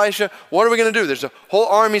 wakes up Elisha. What are we going to do? There's a whole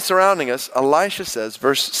army surrounding us. Elisha says,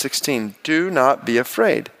 verse 16, "Do not be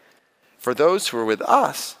afraid, for those who are with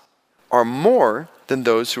us are more than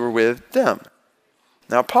those who are with them."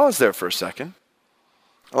 Now pause there for a second.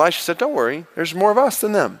 Elisha said, "Don't worry, there's more of us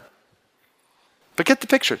than them." But get the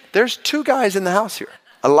picture. There's two guys in the house here,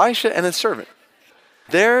 Elisha and his servant.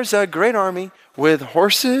 There's a great army with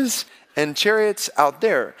horses and chariots out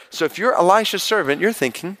there. So if you're Elisha's servant, you're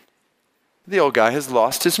thinking, the old guy has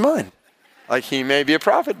lost his mind. Like, he may be a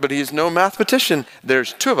prophet, but he's no mathematician.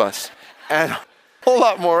 There's two of us and a whole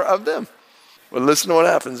lot more of them. Well, listen to what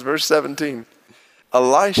happens. Verse 17.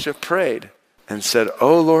 Elisha prayed and said,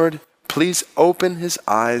 "O Lord, please open his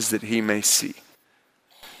eyes that he may see."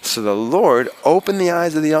 So the Lord opened the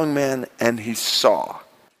eyes of the young man, and he saw.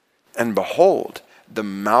 And behold, the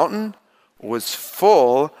mountain was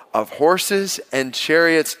full of horses and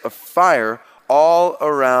chariots of fire all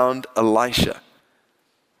around Elisha.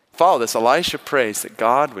 Follow this. Elisha prays that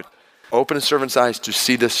God would open his servant's eyes to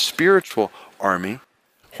see the spiritual army,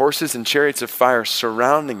 horses and chariots of fire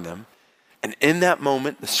surrounding them. And in that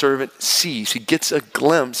moment, the servant sees, he gets a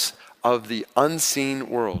glimpse of the unseen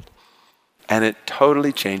world. And it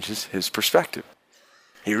totally changes his perspective.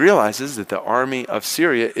 He realizes that the army of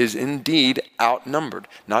Syria is indeed outnumbered,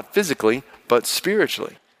 not physically, but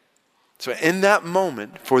spiritually. So in that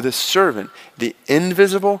moment, for the servant, the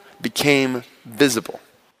invisible became visible.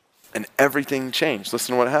 And everything changed.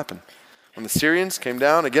 Listen to what happened. When the Syrians came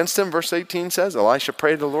down against him, verse 18 says, Elisha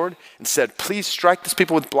prayed to the Lord and said, "Please strike this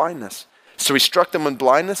people with blindness." So he struck them with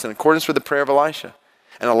blindness in accordance with the prayer of Elisha.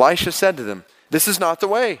 And Elisha said to them, "This is not the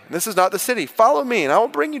way. This is not the city. Follow me, and I will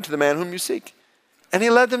bring you to the man whom you seek." And he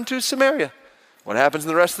led them to Samaria. What happens in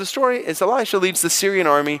the rest of the story is Elisha leads the Syrian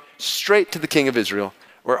army straight to the king of Israel,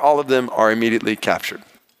 where all of them are immediately captured.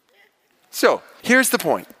 So here's the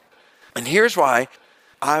point. And here's why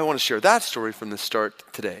I want to share that story from the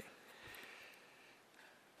start today.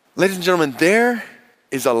 Ladies and gentlemen, there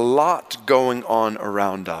is a lot going on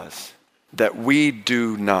around us that we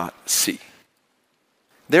do not see.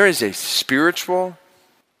 There is a spiritual,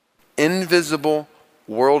 invisible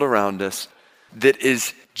world around us that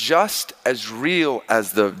is just as real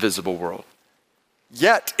as the visible world.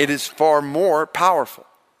 Yet it is far more powerful.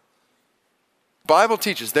 The Bible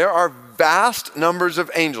teaches there are vast numbers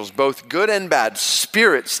of angels, both good and bad,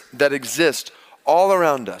 spirits that exist all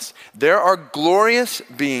around us. There are glorious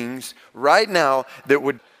beings right now that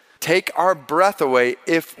would take our breath away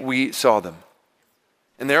if we saw them.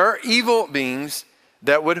 And there are evil beings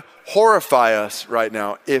that would horrify us right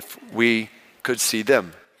now if we could see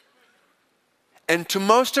them. And to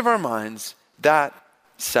most of our minds, that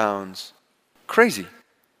sounds crazy.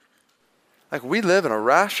 Like we live in a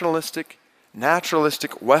rationalistic,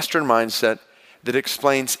 naturalistic Western mindset that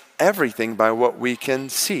explains everything by what we can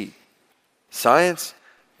see. Science,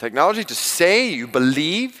 technology, to say you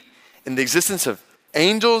believe in the existence of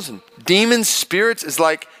angels and demons, spirits, is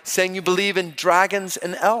like saying you believe in dragons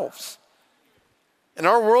and elves. In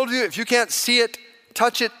our worldview, if you can't see it,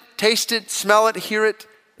 touch it, taste it, smell it, hear it,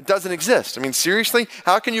 it doesn't exist. I mean, seriously,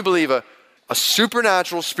 how can you believe a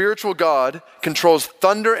supernatural, spiritual God controls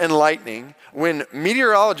thunder and lightning when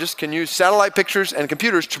meteorologists can use satellite pictures and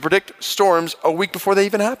computers to predict storms a week before they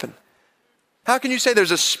even happen? How can you say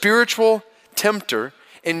there's a spiritual tempter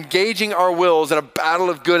engaging our wills in a battle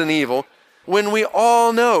of good and evil when we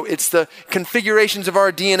all know it's the configurations of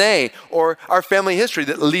our DNA or our family history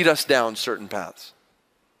that lead us down certain paths?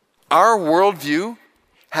 Our worldview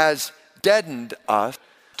has deadened us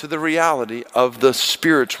to the reality of the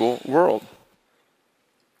spiritual world.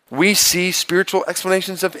 We see spiritual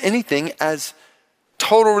explanations of anything as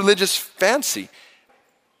total religious fancy.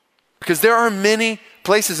 Because there are many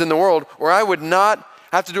places in the world where I would not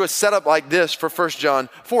have to do a setup like this for 1 John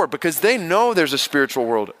 4, because they know there's a spiritual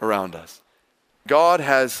world around us. God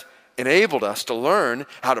has enabled us to learn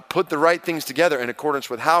how to put the right things together in accordance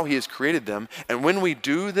with how he has created them. And when we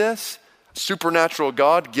do this, supernatural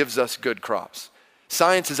God gives us good crops.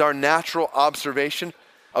 Science is our natural observation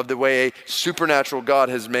of the way a supernatural God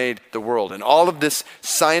has made the world. And all of this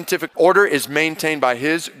scientific order is maintained by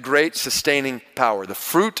his great sustaining power. The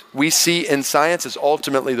fruit we see in science is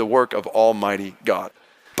ultimately the work of Almighty God.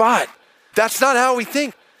 But that's not how we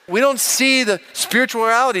think. We don't see the spiritual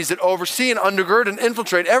realities that oversee and undergird and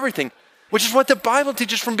infiltrate everything, which is what the Bible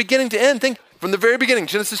teaches from beginning to end. Think from the very beginning,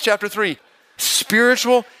 Genesis chapter 3.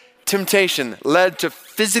 Spiritual temptation led to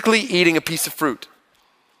physically eating a piece of fruit.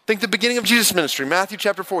 Think the beginning of Jesus' ministry, Matthew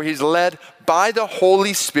chapter 4. He's led by the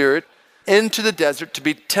Holy Spirit into the desert to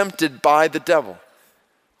be tempted by the devil.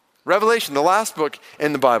 Revelation, the last book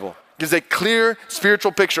in the Bible, gives a clear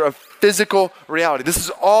spiritual picture of physical reality. This is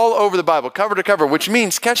all over the Bible, cover to cover, which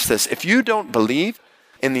means, catch this, if you don't believe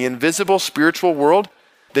in the invisible spiritual world,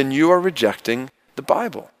 then you are rejecting the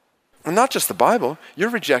Bible. And not just the Bible, you're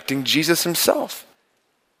rejecting Jesus himself.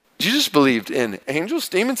 Jesus believed in angels,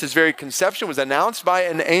 demons. His very conception was announced by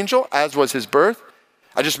an angel, as was his birth.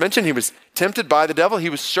 I just mentioned he was tempted by the devil. He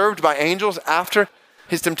was served by angels after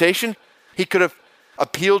his temptation. He could have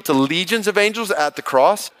appealed to legions of angels at the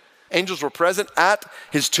cross. Angels were present at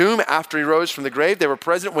his tomb after he rose from the grave. They were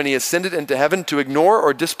present when he ascended into heaven. To ignore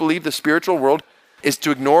or disbelieve the spiritual world is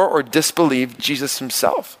to ignore or disbelieve Jesus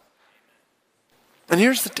himself. And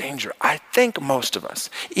here's the danger. I think most of us,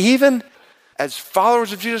 even as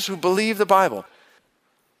followers of Jesus who believe the Bible,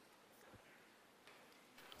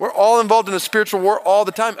 we're all involved in a spiritual war all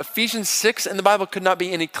the time. Ephesians 6 in the Bible could not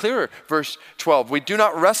be any clearer. Verse 12, we do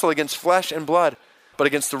not wrestle against flesh and blood, but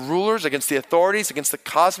against the rulers, against the authorities, against the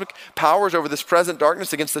cosmic powers over this present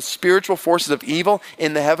darkness, against the spiritual forces of evil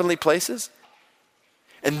in the heavenly places.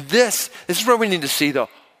 And this is where we need to see the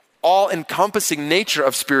all-encompassing nature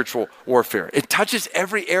of spiritual warfare. It touches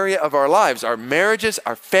every area of our lives, our marriages,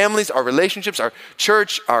 our families, our relationships, our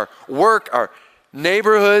church, our work, our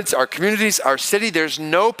neighborhoods, our communities, our city. There's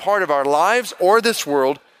no part of our lives or this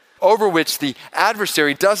world over which the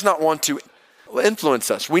adversary does not want to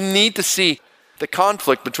influence us. We need to see the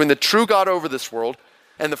conflict between the true God over this world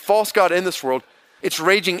and the false God in this world. It's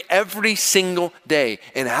raging every single day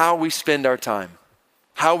in how we spend our time,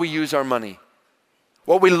 how we use our money,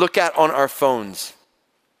 what we look at on our phones,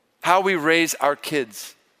 how we raise our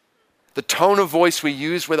kids, the tone of voice we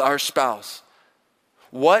use with our spouse,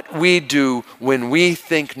 what we do when we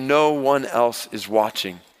think no one else is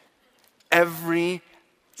watching. Every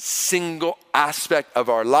single aspect of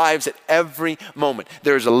our lives at every moment.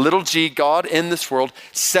 There's a little g God in this world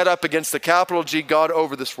set up against the capital G God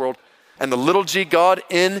over this world. And the little g God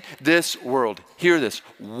in this world, hear this,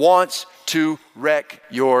 wants to wreck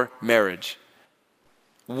your marriage,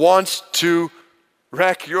 wants to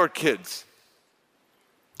wreck your kids,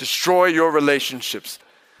 destroy your relationships,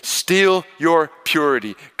 steal your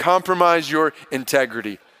purity, compromise your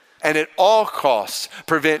integrity, and at all costs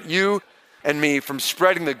prevent you and me from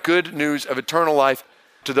spreading the good news of eternal life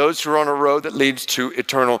to those who are on a road that leads to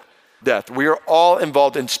eternal death. We are all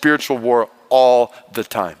involved in spiritual war all the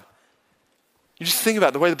time. You just think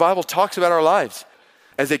about the way the Bible talks about our lives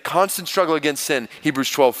as a constant struggle against sin, Hebrews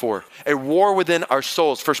 12:4. A war within our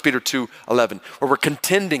souls, 1 Peter 2:11, where we're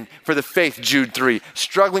contending for the faith, Jude 3,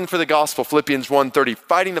 struggling for the gospel, Philippians 1:30,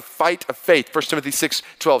 fighting the fight of faith, 1 Timothy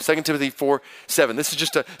 6:12, 2 Timothy 4:7. This is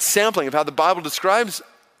just a sampling of how the Bible describes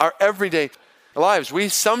our everyday lives. We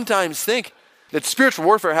sometimes think that spiritual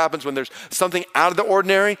warfare happens when there's something out of the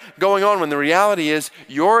ordinary going on, when the reality is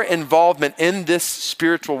your involvement in this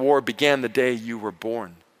spiritual war began the day you were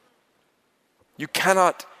born. You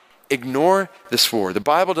cannot ignore this war. The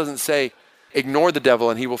Bible doesn't say, ignore the devil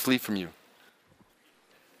and he will flee from you.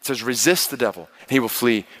 It says, resist the devil and he will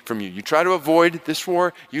flee from you. You try to avoid this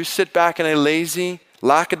war, you sit back in a lazy,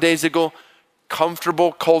 lackadaisical,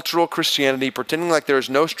 comfortable cultural Christianity, pretending like there is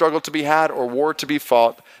no struggle to be had or war to be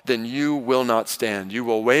fought, then you will not stand. You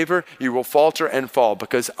will waver, you will falter and fall,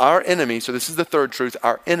 because our enemy, so this is the third truth,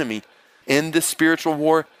 our enemy in this spiritual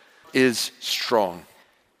war is strong.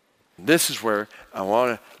 This is where I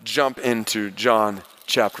want to jump into John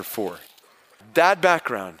chapter 4. That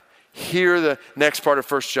background, hear the next part of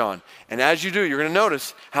 1 John. And as you do, you're going to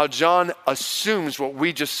notice how John assumes what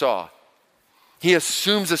we just saw. He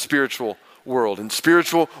assumes a spiritual world and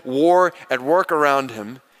spiritual war at work around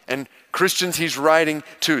him, and Christians he's writing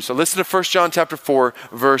to. So listen to 1 John chapter 4,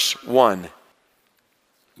 verse 1.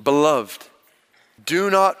 Beloved, do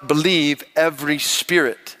not believe every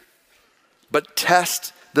spirit, but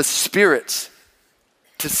test the spirits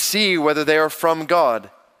to see whether they are from God.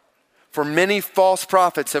 For many false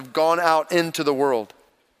prophets have gone out into the world.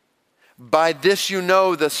 By this you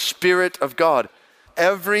know the Spirit of God.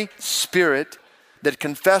 Every spirit that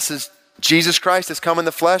confesses Jesus Christ has come in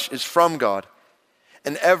the flesh is from God.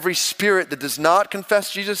 And every spirit that does not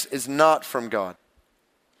confess Jesus is not from God.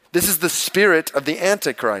 This is the spirit of the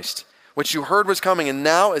Antichrist, which you heard was coming and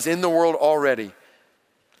now is in the world already.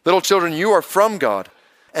 Little children, you are from God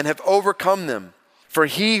and have overcome them. For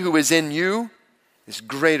he who is in you is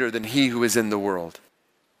greater than he who is in the world.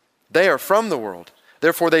 They are from the world.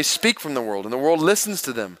 Therefore they speak from the world, and the world listens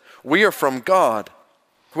to them. We are from God.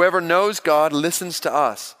 Whoever knows God listens to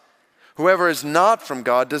us. Whoever is not from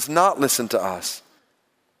God does not listen to us.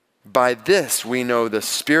 By this we know the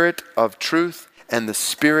spirit of truth and the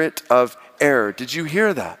spirit of error. Did you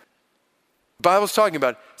hear that? The Bible's talking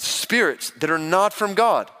about spirits that are not from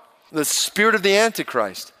God. The spirit of the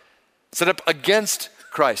Antichrist set up against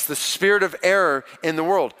Christ, the spirit of error in the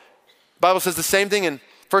world. The Bible says the same thing in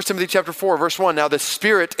 1 Timothy chapter 4, verse 1. Now the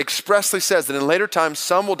Spirit expressly says that in later times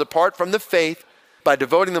some will depart from the faith by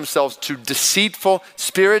devoting themselves to deceitful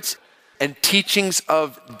spirits and teachings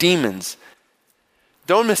of demons.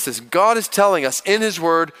 Don't miss this. God is telling us in His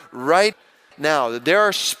Word right now that there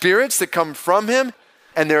are spirits that come from Him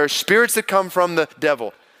and there are spirits that come from the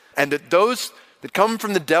devil. And that those that come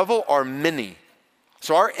from the devil are many.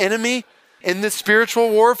 So our enemy in this spiritual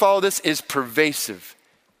war, follow this, is pervasive.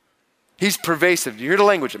 He's pervasive. You hear the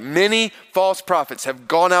language. Many false prophets have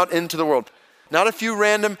gone out into the world. Not a few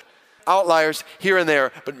random outliers here and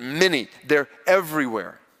there, but many. They're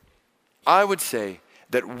everywhere. I would say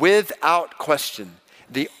that without question,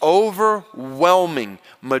 the overwhelming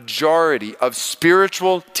majority of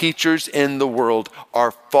spiritual teachers in the world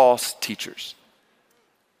are false teachers.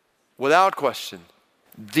 Without question,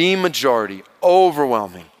 the majority,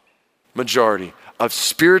 overwhelming majority of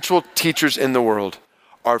spiritual teachers in the world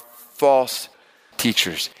are false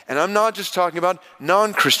teachers. And I'm not just talking about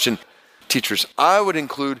non-Christian teachers. I would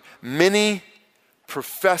include many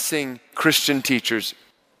professing Christian teachers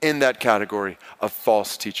in that category of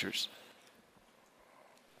false teachers.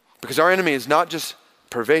 Because our enemy is not just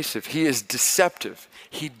pervasive, he is deceptive.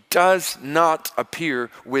 He does not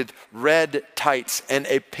appear with red tights and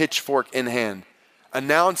a pitchfork in hand,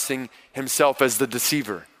 announcing himself as the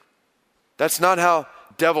deceiver. That's not how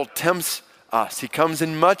devil tempts us. He comes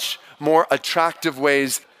in much more attractive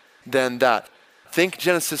ways than that. Think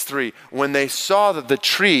Genesis 3. When they saw that the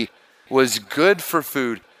tree was good for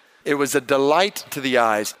food, it was a delight to the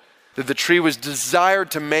eyes, that the tree was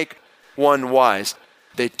desired to make one wise,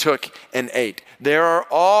 they took and ate. There are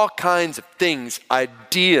all kinds of things,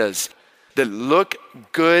 ideas that look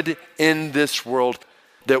good in this world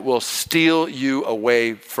that will steal you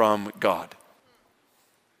away from God.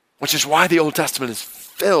 Which is why the Old Testament is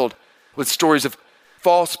filled with stories of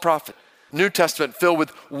false prophets. New Testament filled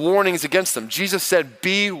with warnings against them. Jesus said,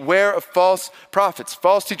 beware of false prophets,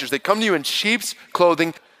 false teachers. They come to you in sheep's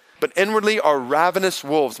clothing, but inwardly are ravenous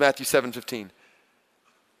wolves, Matthew 7:15.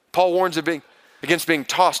 Paul warns against being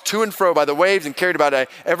tossed to and fro by the waves and carried about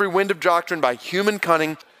every wind of doctrine, by human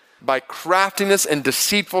cunning, by craftiness and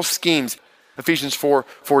deceitful schemes, Ephesians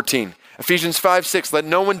 4:14. Ephesians 5:6, let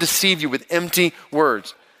no one deceive you with empty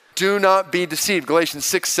words. Do not be deceived, Galatians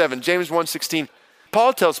 6:7, James 1:16.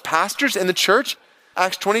 Paul tells pastors in the church,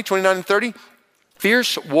 Acts 20:29 and 30,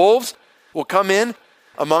 fierce wolves will come in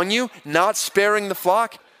among you, not sparing the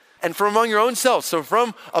flock, and from among your own selves. So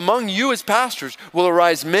from among you as pastors will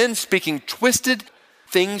arise men speaking twisted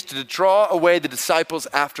things to draw away the disciples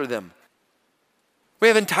after them. We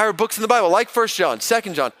have entire books in the Bible, like 1 John,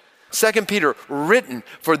 2 John, 2 Peter, written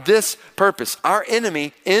for this purpose. Our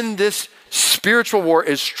enemy in this spiritual war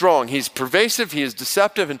is strong. He's pervasive, he is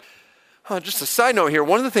deceptive, and just a side note here,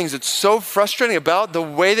 one of the things that's so frustrating about the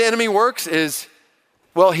way the enemy works is,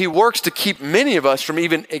 well, he works to keep many of us from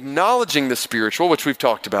even acknowledging the spiritual, which we've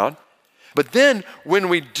talked about. But then when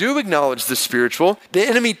we do acknowledge the spiritual, the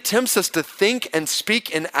enemy tempts us to think and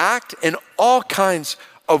speak and act in all kinds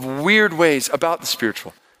of weird ways about the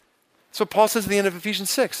spiritual. So Paul says at the end of Ephesians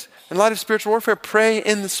 6, in light of spiritual warfare, pray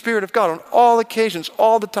in the Spirit of God on all occasions,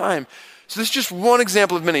 all the time. So this is just one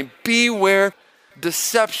example of many. Beware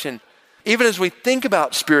deception, even as we think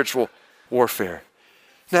about spiritual warfare.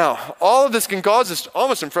 Now, all of this can cause us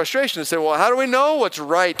almost some frustration to say, well, how do we know what's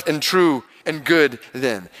right and true and good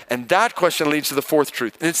then? And that question leads to the fourth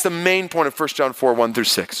truth. And it's the main point of 1 John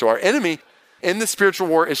 4:1-6. So our enemy in the spiritual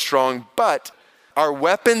war is strong, but our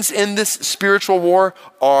weapons in this spiritual war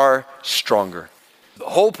are stronger. The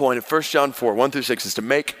whole point of 1 John 4:1-6 is to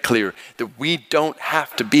make clear that we don't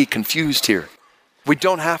have to be confused here. We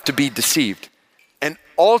don't have to be deceived. And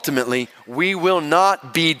ultimately, we will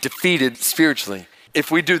not be defeated spiritually if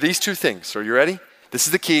we do these two things. So are you ready? This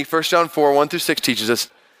is the key. 1 John 4:1-6 teaches us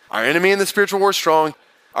our enemy in the spiritual war is strong.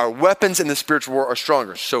 Our weapons in the spiritual war are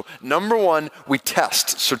stronger. So number one, we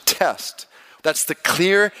test. So test. That's the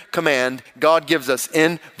clear command God gives us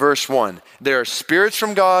in verse 1. There are spirits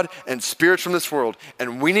from God and spirits from this world,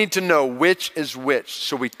 and we need to know which is which.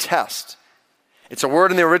 So we test. It's a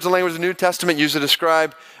word in the original language of the New Testament used to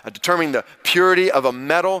describe determining the purity of a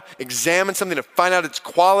metal, examine something to find out its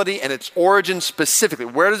quality and its origin specifically.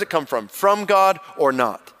 Where does it come from? From God or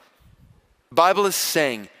not? The Bible is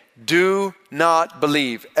saying, do not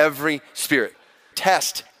believe every spirit.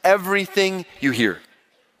 Test everything you hear,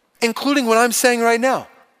 including what I'm saying right now.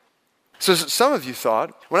 So some of you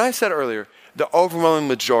thought, when I said earlier, the overwhelming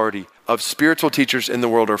majority of spiritual teachers in the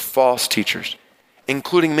world are false teachers,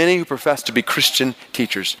 including many who profess to be Christian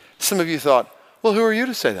teachers. Some of you thought, well, who are you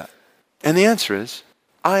to say that? And the answer is,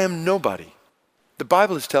 I am nobody. The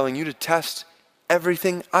Bible is telling you to test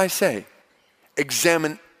everything I say.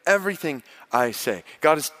 Examine everything I say.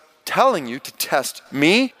 God is telling you to test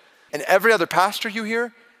me and every other pastor you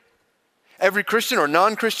hear, every Christian or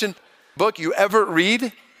non-Christian book you ever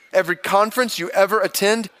read, every conference you ever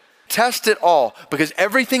attend. Test it all, because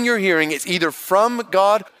everything you're hearing is either from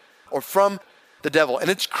God or from the devil. And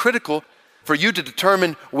it's critical for you to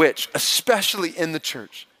determine which, especially in the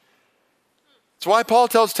church. That's why Paul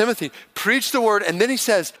tells Timothy, preach the word, and then he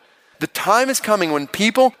says, the time is coming when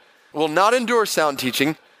people will not endure sound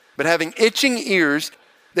teaching, But having itching ears,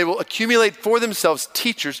 they will accumulate for themselves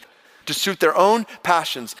teachers to suit their own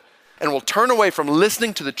passions and will turn away from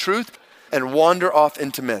listening to the truth and wander off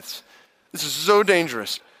into myths. This is so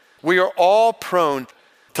dangerous. We are all prone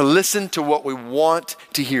to listen to what we want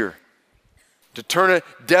to hear, to turn a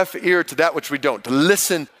deaf ear to that which we don't, to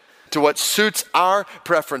listen to what suits our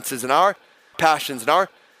preferences and our passions and our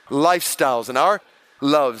lifestyles and our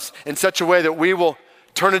loves in such a way that we will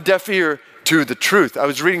turn a deaf ear to the truth. I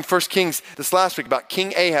was reading 1 Kings this last week about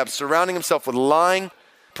King Ahab surrounding himself with lying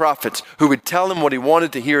prophets who would tell him what he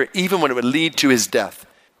wanted to hear, even when it would lead to his death.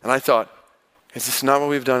 And I thought, is this not what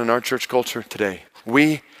we've done in our church culture today?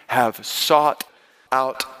 We have sought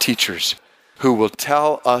out teachers who will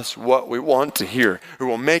tell us what we want to hear, who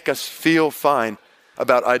will make us feel fine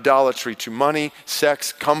about idolatry to money,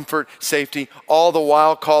 sex, comfort, safety, all the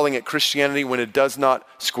while calling it Christianity when it does not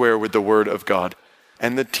square with the Word of God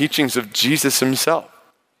and the teachings of Jesus himself.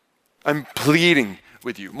 I'm pleading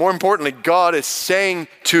with you. More importantly, God is saying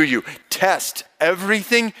to you, test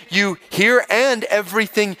everything you hear and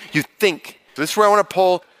everything you think. So this is where I want to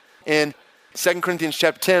pull in 2 Corinthians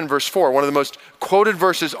chapter 10, verse 4, one of the most quoted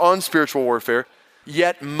verses on spiritual warfare,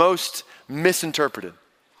 yet most misinterpreted.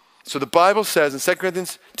 So the Bible says in 2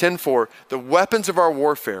 Corinthians 10:4, the weapons of our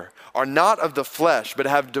warfare are not of the flesh, but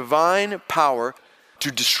have divine power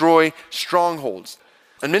to destroy strongholds.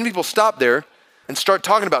 And many people stop there and start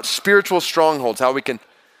talking about spiritual strongholds, how we can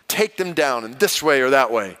take them down in this way or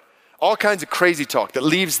that way. All kinds of crazy talk that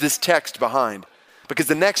leaves this text behind. Because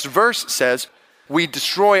the next verse says, we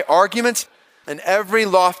destroy arguments and every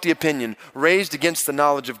lofty opinion raised against the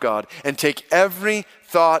knowledge of God and take every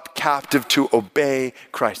thought captive to obey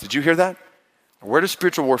Christ. Did you hear that? Where does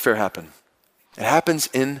spiritual warfare happen? It happens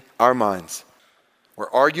in our minds,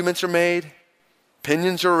 where arguments are made,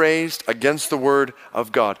 opinions are raised against the word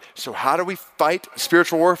of God. So how do we fight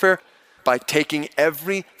spiritual warfare? By taking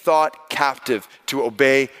every thought captive to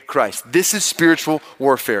obey Christ. This is spiritual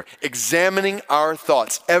warfare, examining our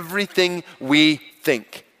thoughts, everything we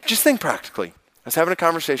think. Just think practically. I was having a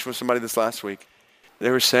conversation with somebody this last week.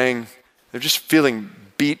 They were saying, they're just feeling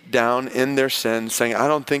beat down in their sin, saying, I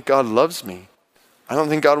don't think God loves me. I don't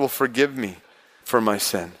think God will forgive me for my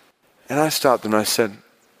sin. And I stopped them and I said,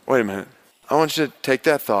 wait a minute. I want you to take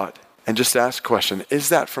that thought and just ask a question. Is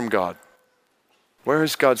that from God? Where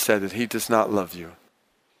has God said that he does not love you?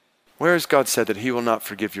 Where has God said that he will not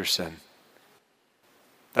forgive your sin?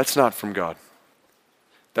 That's not from God.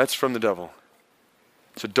 That's from the devil.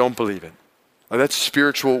 So don't believe it. Now, that's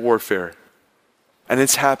spiritual warfare. And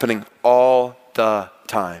it's happening all the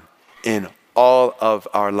time in all of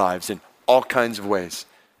our lives, in all kinds of ways.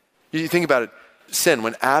 You think about it, sin.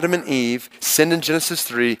 When Adam and Eve sinned in Genesis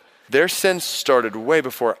 3, their sin started way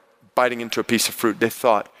before biting into a piece of fruit. They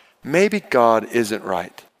thought, maybe God isn't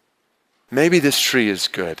right. Maybe this tree is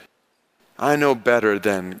good. I know better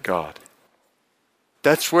than God.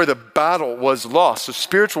 That's where the battle was lost. So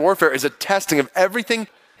spiritual warfare is a testing of everything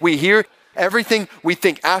we hear, everything we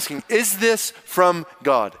think, asking, is this from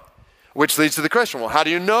God? Which leads to the question, well, how do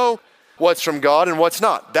you know what's from God and what's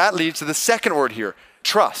not? That leads to the second word here,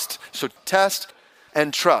 trust. So test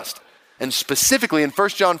and trust. And specifically in 1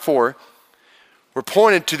 John 4, we're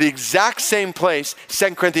pointed to the exact same place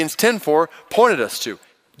 2 Corinthians 10:4 pointed us to,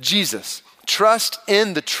 Jesus. Trust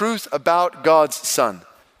in the truth about God's Son.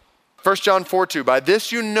 1 John 4:2, by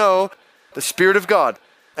this you know the Spirit of God.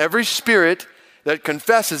 Every spirit that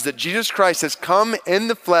confesses that Jesus Christ has come in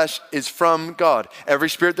the flesh is from God. Every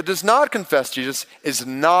spirit that does not confess Jesus is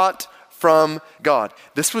not from God.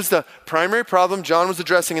 This was the primary problem John was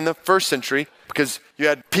addressing in the first century, because you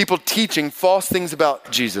had people teaching false things about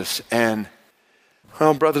Jesus. And,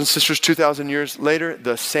 well, brothers and sisters, 2,000 years later,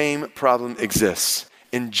 the same problem exists.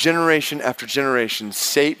 In generation after generation,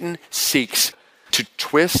 Satan seeks to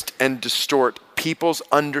twist and distort people's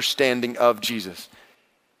understanding of Jesus.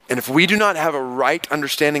 And if we do not have a right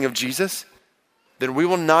understanding of Jesus, then we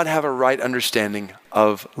will not have a right understanding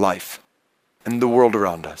of life and the world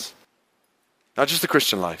around us. Not just the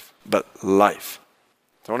Christian life, but life.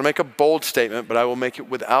 So I want to make a bold statement, but I will make it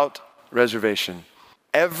without reservation.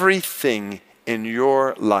 Everything in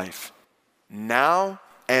your life, now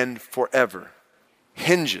and forever,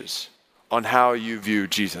 hinges on how you view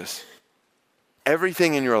Jesus.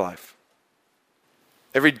 Everything in your life,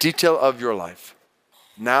 every detail of your life,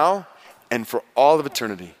 now and for all of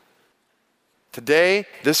eternity, today,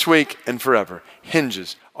 this week, and forever,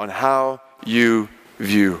 hinges on how you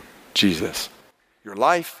view Jesus. Your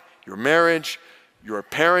life, your marriage, your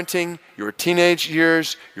parenting, your teenage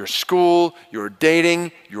years, your school, your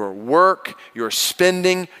dating, your work, your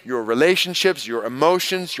spending, your relationships, your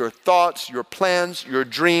emotions, your thoughts, your plans, your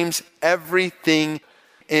dreams, everything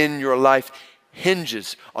in your life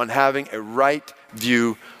hinges on having a right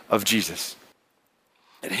view of Jesus.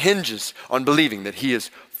 It hinges on believing that he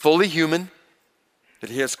is fully human,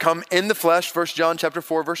 that he has come in the flesh, 1 John chapter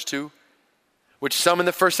 4, verse 2, which some in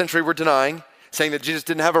the first century were denying, saying that Jesus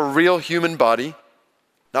didn't have a real human body,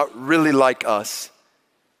 not really like us.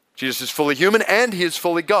 Jesus is fully human and he is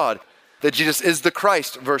fully God. That Jesus is the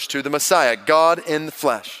Christ, verse 2, the Messiah, God in the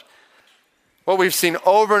flesh. What we've seen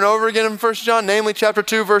over and over again in 1 John, namely chapter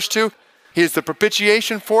 2, verse 2, he is the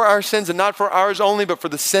propitiation for our sins, and not for ours only, but for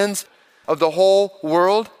the sins of the whole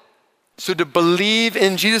world. So to believe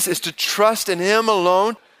in Jesus is to trust in him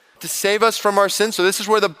alone to save us from our sins. So this is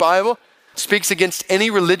where the Bible speaks against any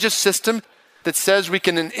religious system that says we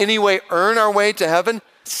can in any way earn our way to heaven.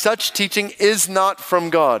 Such teaching is not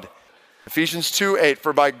from God. Ephesians 2:8,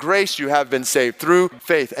 for by grace you have been saved through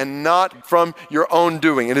faith, and not from your own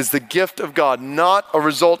doing. It is the gift of God, not a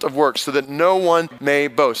result of works, so that no one may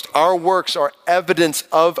boast. Our works are evidence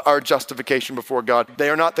of our justification before God.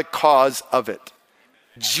 They are not the cause of it.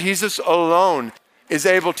 Jesus alone is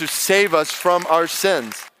able to save us from our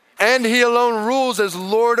sins. And he alone rules as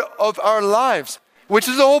Lord of our lives, which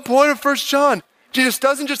is the whole point of 1 John. Jesus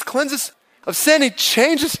doesn't just cleanse us of sin, he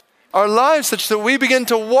changes our lives such that we begin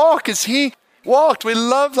to walk as he walked. We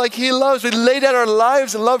love like he loves. We lay down our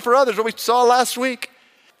lives in love for others, what we saw last week.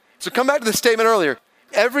 So come back to the statement earlier.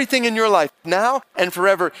 Everything in your life, now and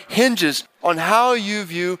forever, hinges on how you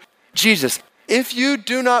view Jesus. If you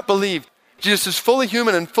do not believe Jesus is fully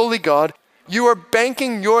human and fully God, you are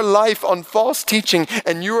banking your life on false teaching,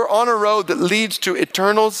 and you are on a road that leads to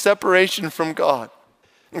eternal separation from God.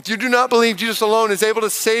 If you do not believe Jesus alone is able to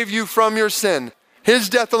save you from your sin, his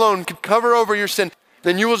death alone can cover over your sin,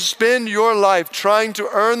 then you will spend your life trying to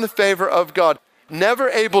earn the favor of God. Never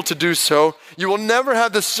able to do so, you will never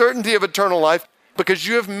have the certainty of eternal life because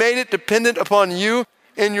you have made it dependent upon you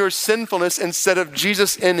in your sinfulness instead of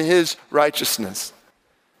Jesus in his righteousness.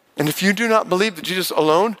 And if you do not believe that Jesus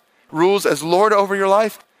alone rules as Lord over your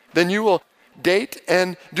life, then you will date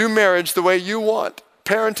and do marriage the way you want,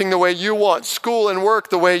 parenting the way you want, school and work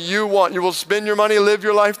the way you want. You will spend your money, live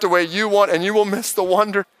your life the way you want, and you will miss the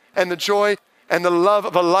wonder and the joy and the love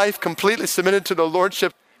of a life completely submitted to the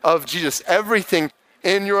lordship of Jesus. Everything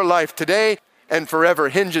in your life today and forever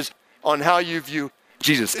hinges on how you view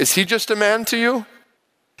Jesus. Is he just a man to you?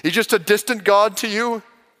 Is he just a distant God to you?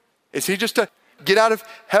 Is he just a get out of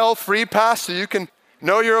hell free pass so you can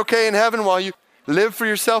know you're okay in heaven while you live for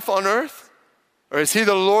yourself on earth? Or is he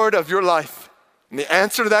the Lord of your life? And the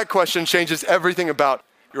answer to that question changes everything about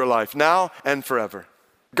your life now and forever.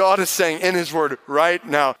 God is saying in his word right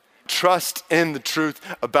now, trust in the truth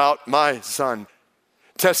about my son.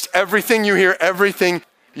 Test everything you hear, everything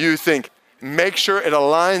you think. Make sure it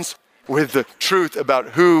aligns with the truth about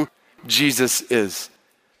who Jesus is.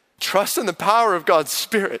 Trust in the power of God's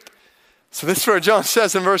Spirit. So this is where John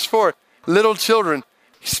says in verse 4, little children,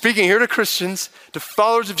 speaking here to Christians, to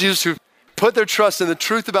followers of Jesus who put their trust in the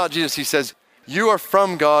truth about Jesus, he says, you are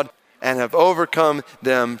from God and have overcome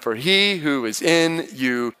them, for he who is in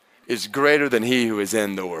you is greater than he who is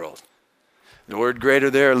in the world. The word greater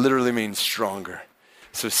there literally means stronger.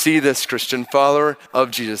 So see this, Christian follower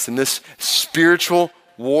of Jesus, in this spiritual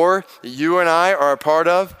war that you and I are a part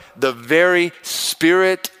of, the very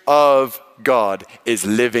Spirit of God is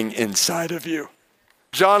living inside of you.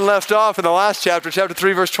 John left off in the last chapter, chapter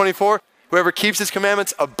 3, verse 24, whoever keeps his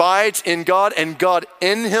commandments abides in God and God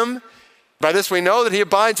in him. By this we know that he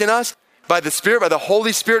abides in us, by the Spirit, by the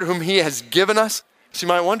Holy Spirit whom he has given us. So you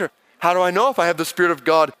might wonder, how do I know if I have the Spirit of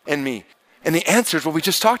God in me? And the answer is what we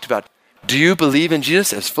just talked about. Do you believe in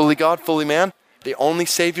Jesus as fully God, fully man, the only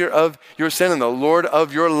Savior of your sin and the Lord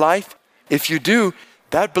of your life? If you do,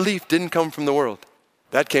 that belief didn't come from the world.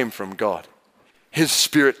 That came from God. His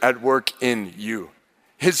Spirit at work in you.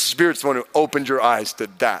 His Spirit's the one who opened your eyes to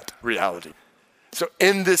that reality. So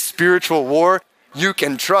in this spiritual war, you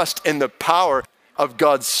can trust in the power of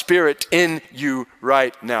God's Spirit in you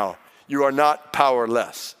right now. You are not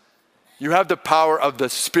powerless. You have the power of the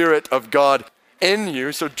Spirit of God in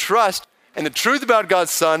you. So trust in the truth about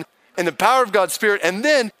God's Son and the power of God's Spirit, and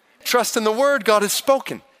then trust in the word God has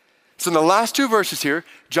spoken. So in the last two verses here,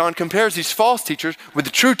 John compares these false teachers with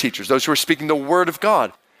the true teachers, those who are speaking the word of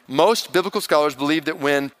God. Most biblical scholars believe that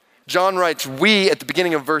when John writes we at the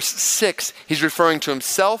beginning of verse 6, he's referring to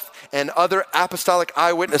himself and other apostolic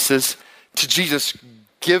eyewitnesses to Jesus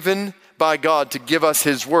given by God to give us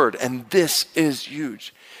his word. And this is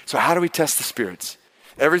huge. So how do we test the spirits?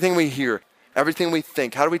 Everything we hear, everything we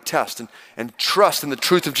think, how do we test and trust in the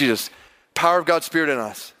truth of Jesus? Power of God's Spirit in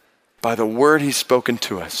us by the word he's spoken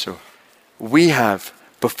to us. So we have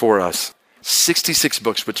before us 66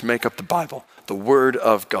 books which make up the Bible, the word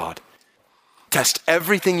of God. Test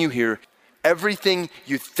everything you hear, everything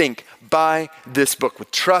you think by this book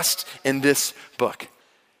with trust in this book.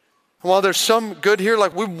 While there's some good here,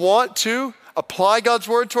 like we want to apply God's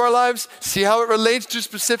word to our lives, see how it relates to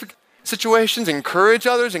specific situations, encourage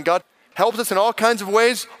others, and God helps us in all kinds of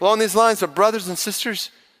ways along these lines. But brothers and sisters,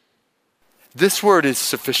 this word is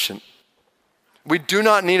sufficient. We do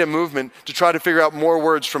not need a movement to try to figure out more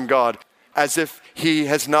words from God as if he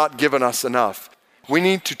has not given us enough. We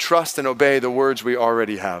need to trust and obey the words we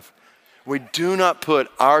already have. We do not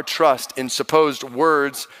put our trust in supposed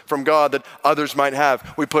words from God that others might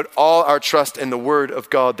have. We put all our trust in the word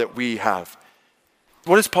of God that we have.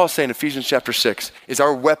 What does Paul say in Ephesians chapter 6 is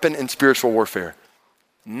our weapon in spiritual warfare?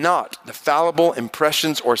 Not the fallible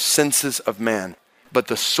impressions or senses of man, but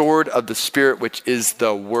the sword of the Spirit, which is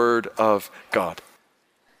the word of God.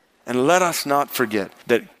 And let us not forget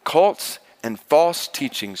that cults and false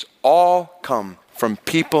teachings all come from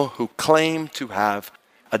people who claim to have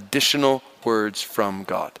additional words from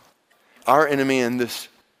God. Our enemy in this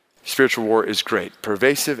spiritual war is great,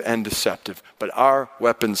 pervasive and deceptive, but our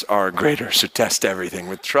weapons are greater. So test everything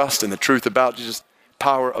with trust in the truth about Jesus,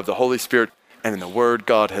 power of the Holy Spirit, and in the word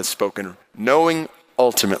God has spoken, knowing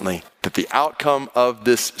ultimately that the outcome of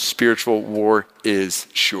this spiritual war is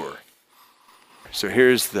sure. So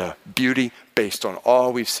here's the beauty based on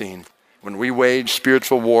all we've seen when we wage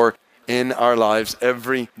spiritual war in our lives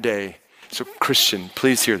every day. So Christian,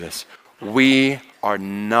 please hear this. We are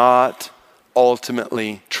not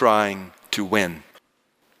ultimately trying to win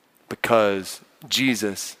because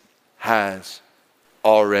Jesus has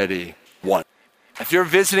already won. If you're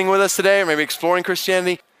visiting with us today or maybe exploring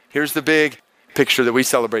Christianity, here's the big picture that we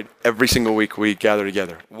celebrate every single week we gather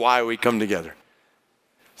together. Why we come together.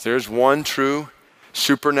 So there's one true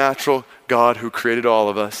supernatural God who created all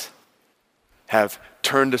of us, have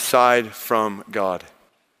turned aside from God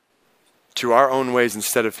to our own ways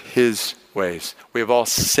instead of his ways. We have all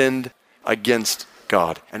sinned against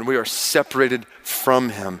God, and we are separated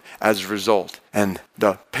from him as a result. And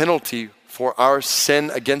the penalty for our sin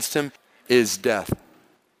against him is death.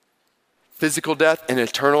 Physical death and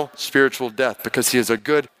eternal spiritual death, because he is a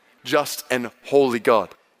good, just, and holy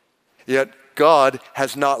God. Yet God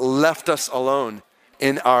has not left us alone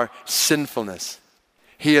in our sinfulness.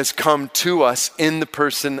 He has come to us in the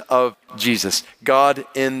person of Jesus, God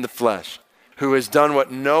in the flesh, who has done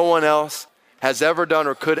what no one else has ever done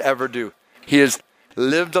or could ever do. He has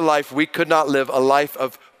lived a life we could not live, a life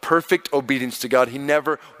of perfect obedience to God. He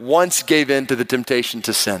never once gave in to the temptation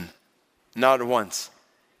to sin. Not once.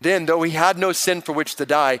 Then, though he had no sin for which to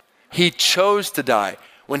die, he chose to die.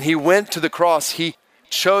 When he went to the cross, he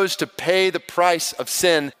chose to pay the price of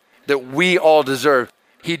sin that we all deserve.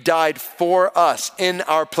 He died for us in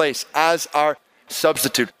our place as our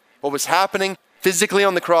substitute. What was happening physically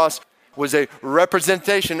on the cross was a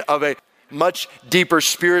representation of a much deeper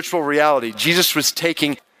spiritual reality. Jesus was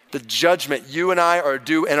taking the judgment you and I are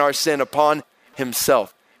due in our sin upon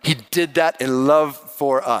himself. He did that in love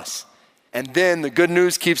for us. And then the good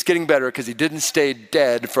news keeps getting better because he didn't stay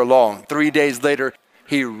dead for long. 3 days later,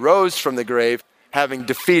 he rose from the grave, having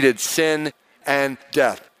defeated sin and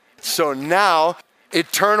death. So now,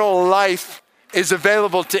 eternal life is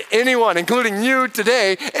available to anyone, including you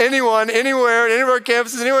today, anyone, anywhere, any of our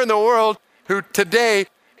campuses, anywhere in the world, who today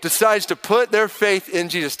decides to put their faith in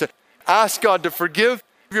Jesus, to ask God to forgive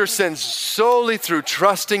your sins solely through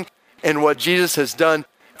trusting in what Jesus has done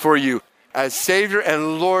for you as Savior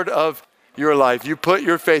and Lord of your life. You put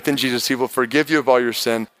your faith in Jesus, he will forgive you of all your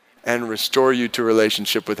sin and restore you to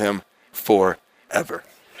relationship with him forever.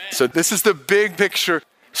 Amen. So this is the big picture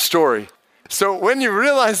story. So when you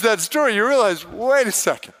realize that story, you realize, wait a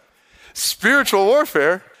second. Spiritual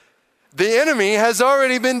warfare, the enemy has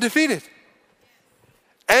already been defeated.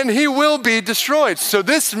 And he will be destroyed. So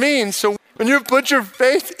this means, so when you put your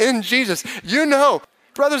faith in Jesus, you know,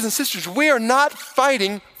 brothers and sisters, we are not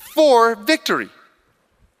fighting for victory.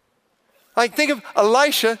 Like think of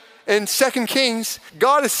Elisha in 2 Kings.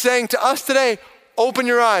 God is saying to us today, open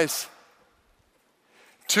your eyes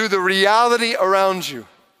to the reality around you.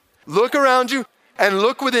 Look around you and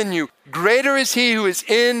look within you. Greater is he who is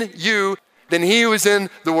in you than he who is in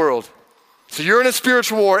the world. So you're in a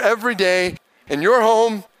spiritual war every day in your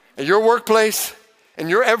home, in your workplace, in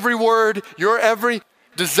your every word, your every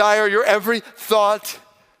desire, your every thought.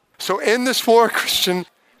 So in this war, Christian,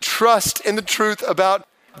 Trust in the truth about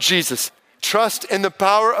Jesus. Trust in the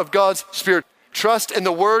power of God's Spirit. Trust in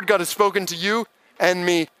the word God has spoken to you and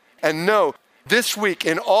me. And know, this week,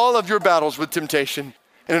 in all of your battles with temptation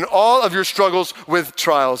and in all of your struggles with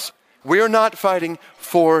trials, we are not fighting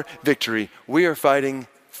for victory. We are fighting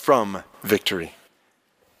from victory.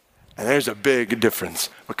 And there's a big difference,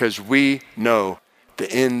 because we know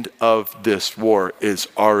the end of this war is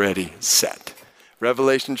already set.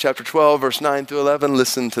 Revelation chapter 12, verse 9 through 11,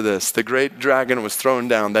 listen to this. The great dragon was thrown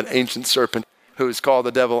down, that ancient serpent who is called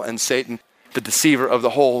the devil and Satan, the deceiver of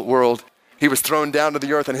the whole world. He was thrown down to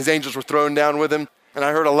the earth, and his angels were thrown down with him. And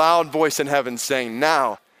I heard a loud voice in heaven saying,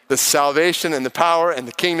 now the salvation and the power and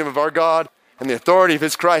the kingdom of our God and the authority of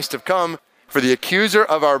his Christ have come, for the accuser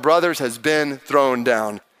of our brothers has been thrown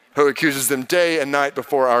down, who accuses them day and night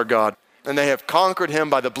before our God. And they have conquered him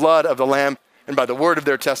by the blood of the Lamb and by the word of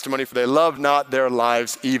their testimony, for they loved not their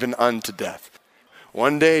lives even unto death.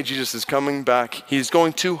 One day Jesus is coming back. He's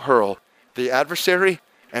going to hurl the adversary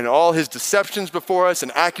and all his deceptions before us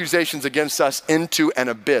and accusations against us into an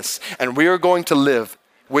abyss. And we are going to live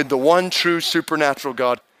with the one true supernatural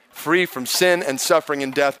God, free from sin and suffering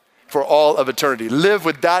and death for all of eternity. Live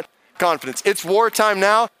with that confidence. It's wartime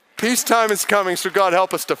now. Peacetime is coming, so God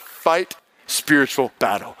help us to fight spiritual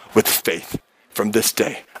battle with faith from this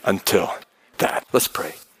day until that. Let's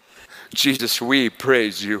pray. Jesus, we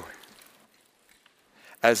praise you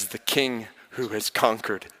as the King who has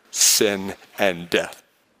conquered sin and death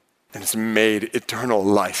and has made eternal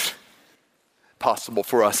life possible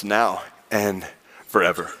for us now and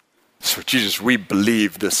forever. So Jesus, we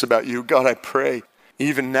believe this about you. God, I pray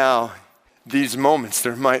even now, these moments,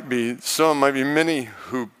 there might be many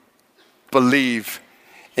who believe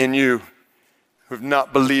in you, who have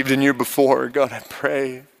not believed in you before. God, I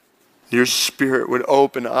pray your Spirit would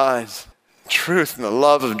open eyes, truth and the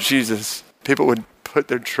love of Jesus. People would put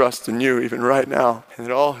their trust in you even right now, and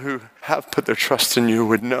that all who have put their trust in you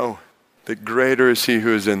would know that greater is he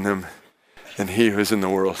who is in them than he who is in the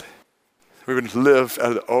world. We would live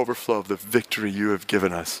out of the overflow of the victory you have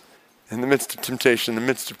given us. In the midst of temptation, in the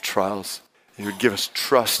midst of trials, you would give us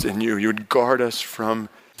trust in you. You would guard us from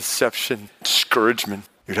deception, discouragement.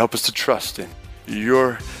 You'd help us to trust in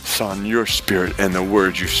your Son, your Spirit, and the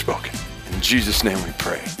words you've spoken. In Jesus' name we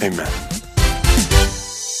pray. Amen.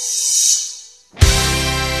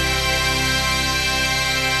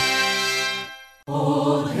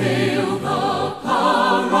 Oh, hail the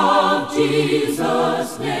power of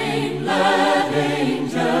Jesus' name. Let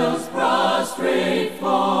angels prostrate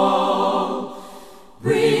fall.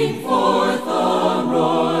 Bring forth a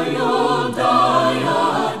royal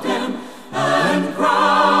diadem and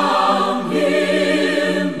crown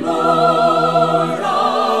him Lord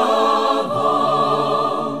of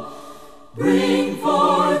all. Bring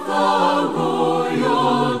forth a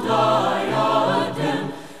royal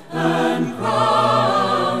diadem and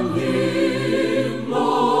crown him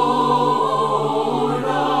Lord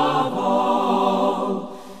of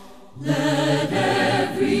all. Let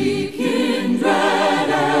every kindred,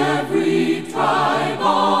 every tribe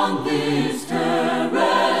on this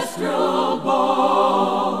terrestrial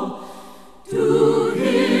ball, to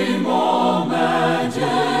him all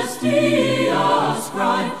majesty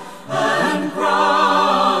ascribe and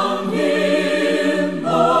crown him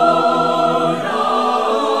Lord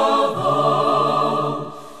of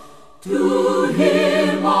all. To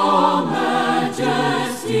him all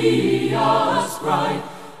majesty ascribe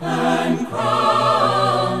and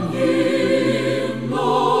crown him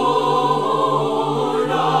Lord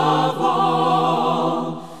of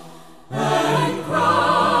all, and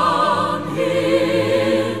crown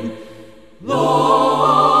him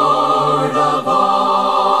Lord of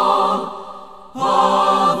all,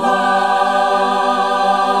 of all.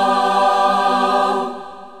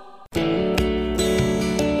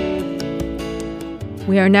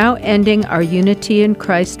 We are now ending our Unity in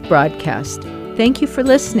Christ broadcast. Thank you for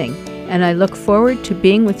listening, and I look forward to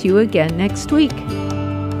being with you again next week.